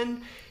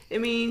Patreon, it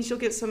means you'll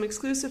get some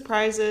exclusive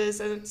prizes,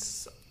 and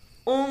it's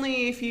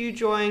only if you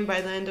join by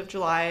the end of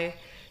July.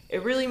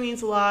 It really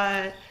means a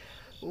lot.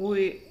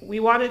 We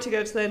want it to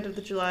go to the end of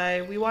the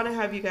July. We want to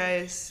have you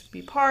guys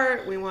be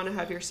part. We want to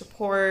have your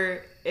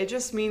support. It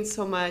just means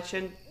so much,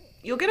 and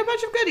you'll get a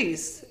bunch of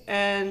goodies.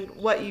 And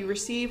what you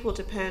receive will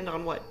depend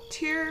on what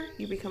tier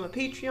you become a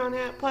Patreon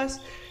at. Plus,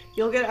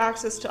 you'll get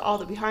access to all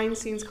the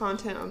behind-the-scenes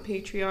content on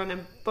Patreon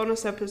and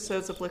bonus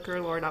episodes of Liquor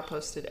Lore not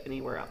posted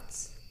anywhere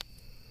else.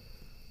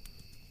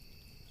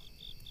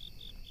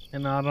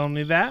 And not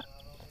only that,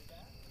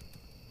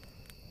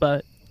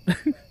 but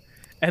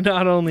and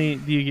not only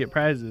do you get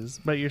prizes,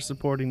 but you're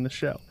supporting the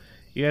show.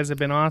 You guys have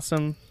been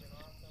awesome,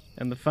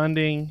 and the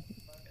funding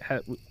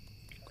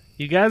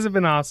you guys have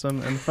been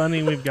awesome, and the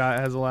funding we've got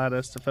has allowed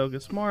us to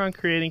focus more on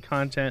creating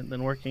content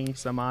than working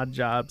some odd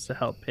jobs to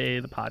help pay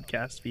the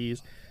podcast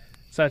fees,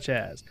 such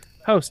as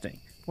hosting,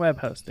 web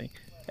hosting,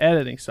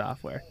 editing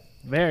software,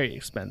 very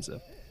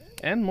expensive,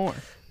 and more.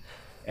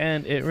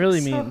 And it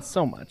really means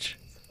so much.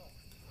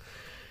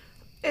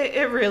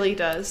 It really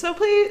does. So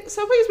please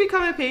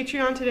become a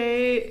Patreon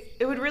today.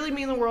 It would really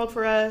mean the world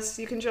for us.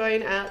 You can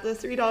join at the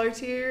 $3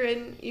 tier,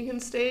 and you can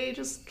stay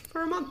just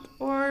for a month,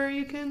 or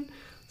you can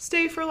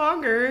stay for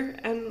longer,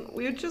 and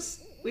we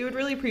would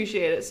really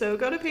appreciate it. So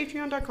go to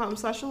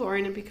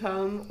patreon.com/Loring and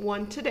become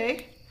one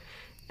today,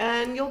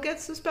 and you'll get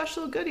some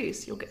special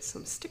goodies. You'll get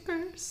some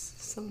stickers,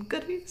 some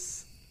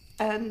goodies,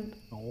 and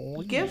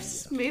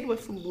gifts made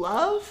with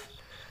love.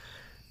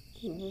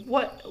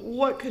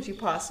 What could you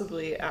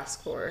possibly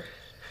ask for?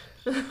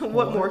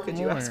 What more could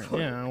you ask for?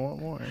 Yeah, what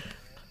more?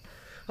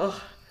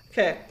 Oh,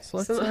 okay. So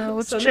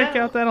let's check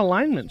out that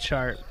alignment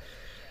chart.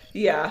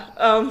 Yeah.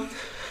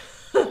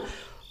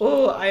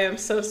 Oh, I am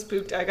so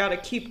spooked. I gotta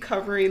keep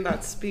covering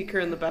that speaker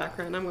in the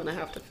background. I'm gonna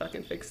have to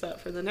fucking fix that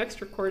for the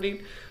next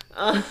recording.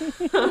 I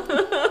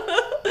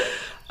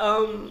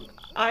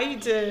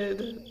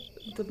did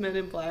the Men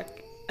in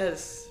Black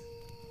as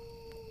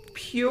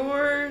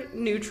pure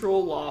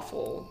neutral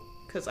lawful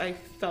because I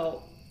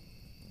felt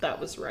that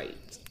was right.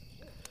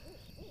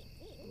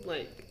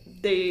 Like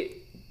they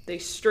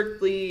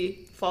strictly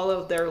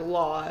followed their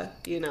law,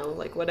 you know,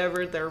 like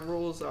whatever their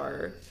rules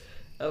are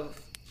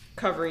of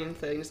covering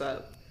things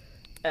up,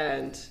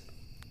 and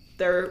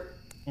they're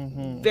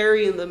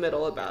very in the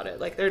middle about it.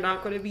 Like they're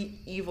not going to be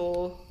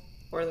evil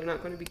or they're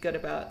not going to be good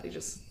about it. They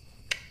just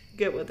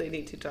get what they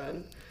need to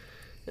done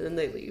and then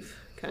they leave,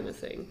 kind of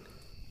thing.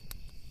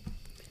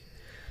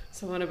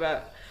 So what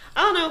about,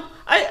 I don't know,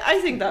 I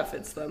think that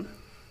fits them.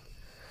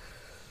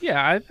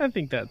 Yeah, I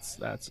think that's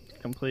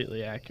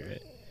completely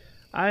accurate.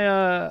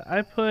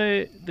 I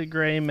put the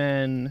Gray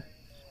Men,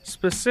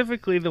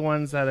 specifically the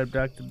ones that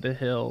abducted the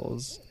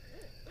Hills,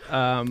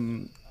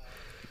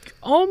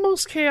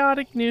 almost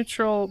chaotic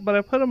neutral, but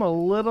I put them a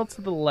little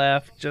to the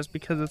left just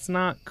because it's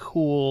not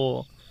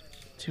cool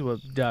to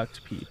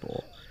abduct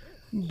people.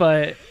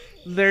 But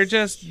they're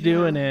just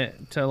doing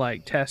it to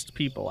like test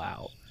people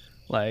out.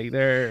 Like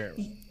they're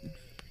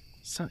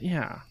so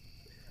yeah.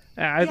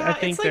 I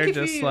think like they're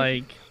just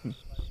like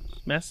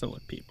messing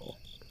with people.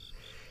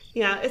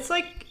 Yeah, it's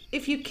like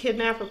if you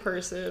kidnap a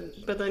person,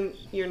 but then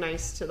you're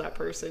nice to that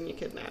person you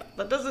kidnap.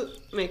 That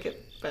doesn't make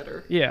it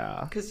better.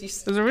 Yeah.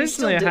 Because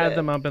originally I had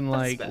them up in That's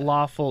like bad.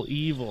 lawful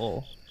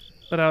evil,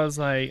 but I was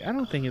like, I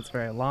don't think it's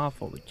very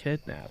lawful to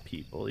kidnap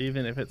people,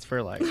 even if it's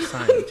for like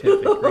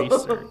scientific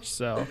research.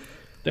 So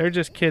they're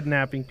just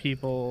kidnapping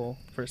people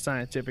for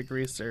scientific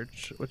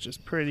research, which is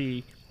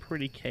pretty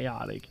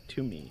chaotic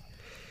to me.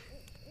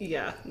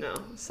 Yeah, no.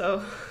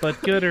 So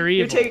But good or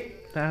evil,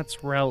 take-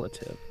 that's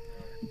relative.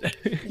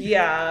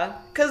 yeah,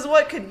 because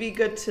what could be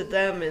good to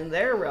them in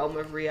their realm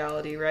of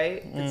reality,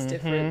 right? It's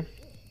different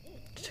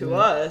to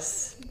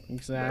us.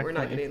 Exactly. But we're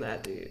not getting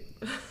that deep.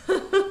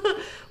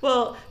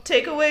 Well,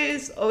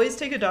 takeaways, always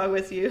take a dog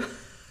with you.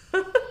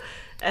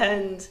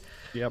 And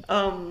Yep.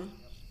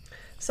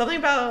 something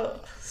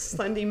about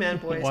Slendy Man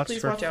Boys. Watch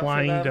Please for watch out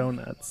flying for them.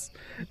 donuts.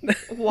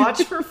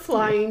 Watch for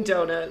flying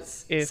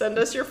donuts. Send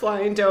us your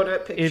flying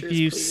donut pictures, If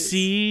you please.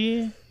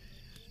 see,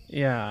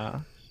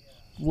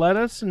 let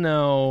us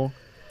know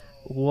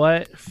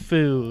what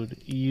food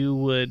you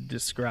would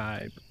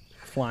describe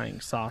flying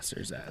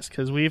saucers as,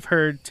 because we've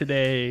heard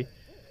today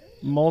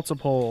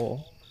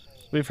multiple.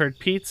 We've heard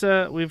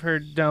pizza, we've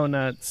heard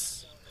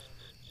donuts,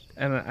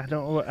 and I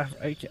don't know,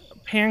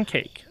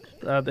 pancake.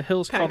 The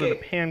Hills called it a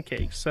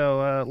pancake.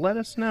 So let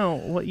us know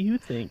what you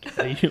think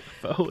a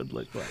UFO would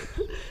look like.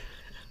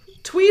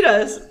 Tweet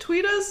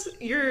us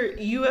your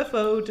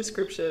UFO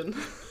description.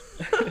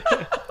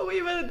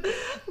 we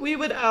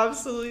would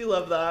absolutely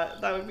love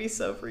that. That would be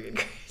so freaking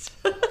great.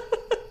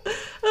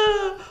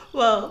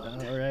 Well,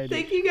 Alrighty.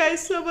 Thank you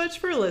guys so much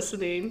for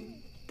listening.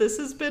 This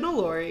has been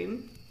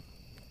Alluring.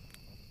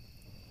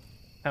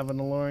 Have an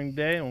alluring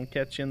day, and we'll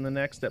catch you in the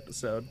next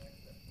episode.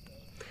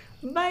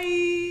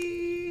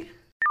 Bye.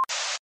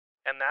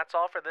 And that's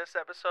all for this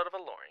episode of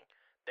Alluring.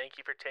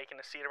 Thank you for taking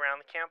a seat around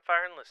the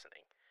campfire and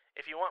listening.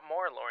 If you want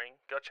more Alluring,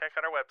 go check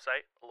out our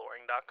website,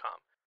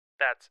 alluring.com.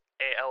 That's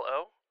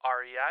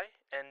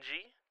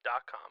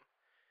ALOREING.com.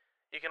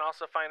 You can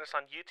also find us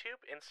on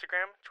YouTube,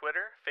 Instagram,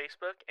 Twitter,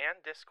 Facebook,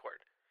 and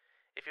Discord.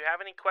 If you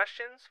have any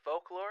questions,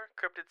 folklore,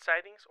 cryptid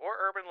sightings, or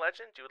urban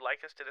legend you would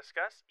like us to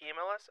discuss,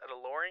 email us at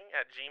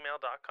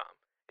alluring@gmail.com.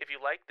 If you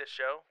like this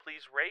show,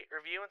 please rate,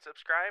 review, and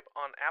subscribe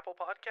on Apple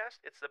Podcasts.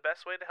 It's the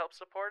best way to help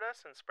support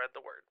us and spread the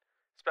word.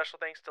 Special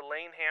thanks to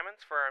Lane Hammonds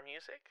for our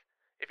music.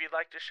 If you'd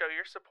like to show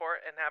your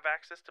support and have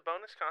access to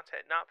bonus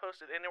content not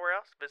posted anywhere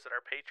else, visit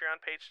our Patreon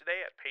page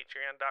today at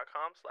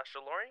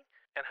patreon.com/alluring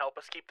and help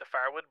us keep the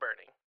firewood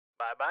burning.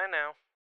 Bye-bye now.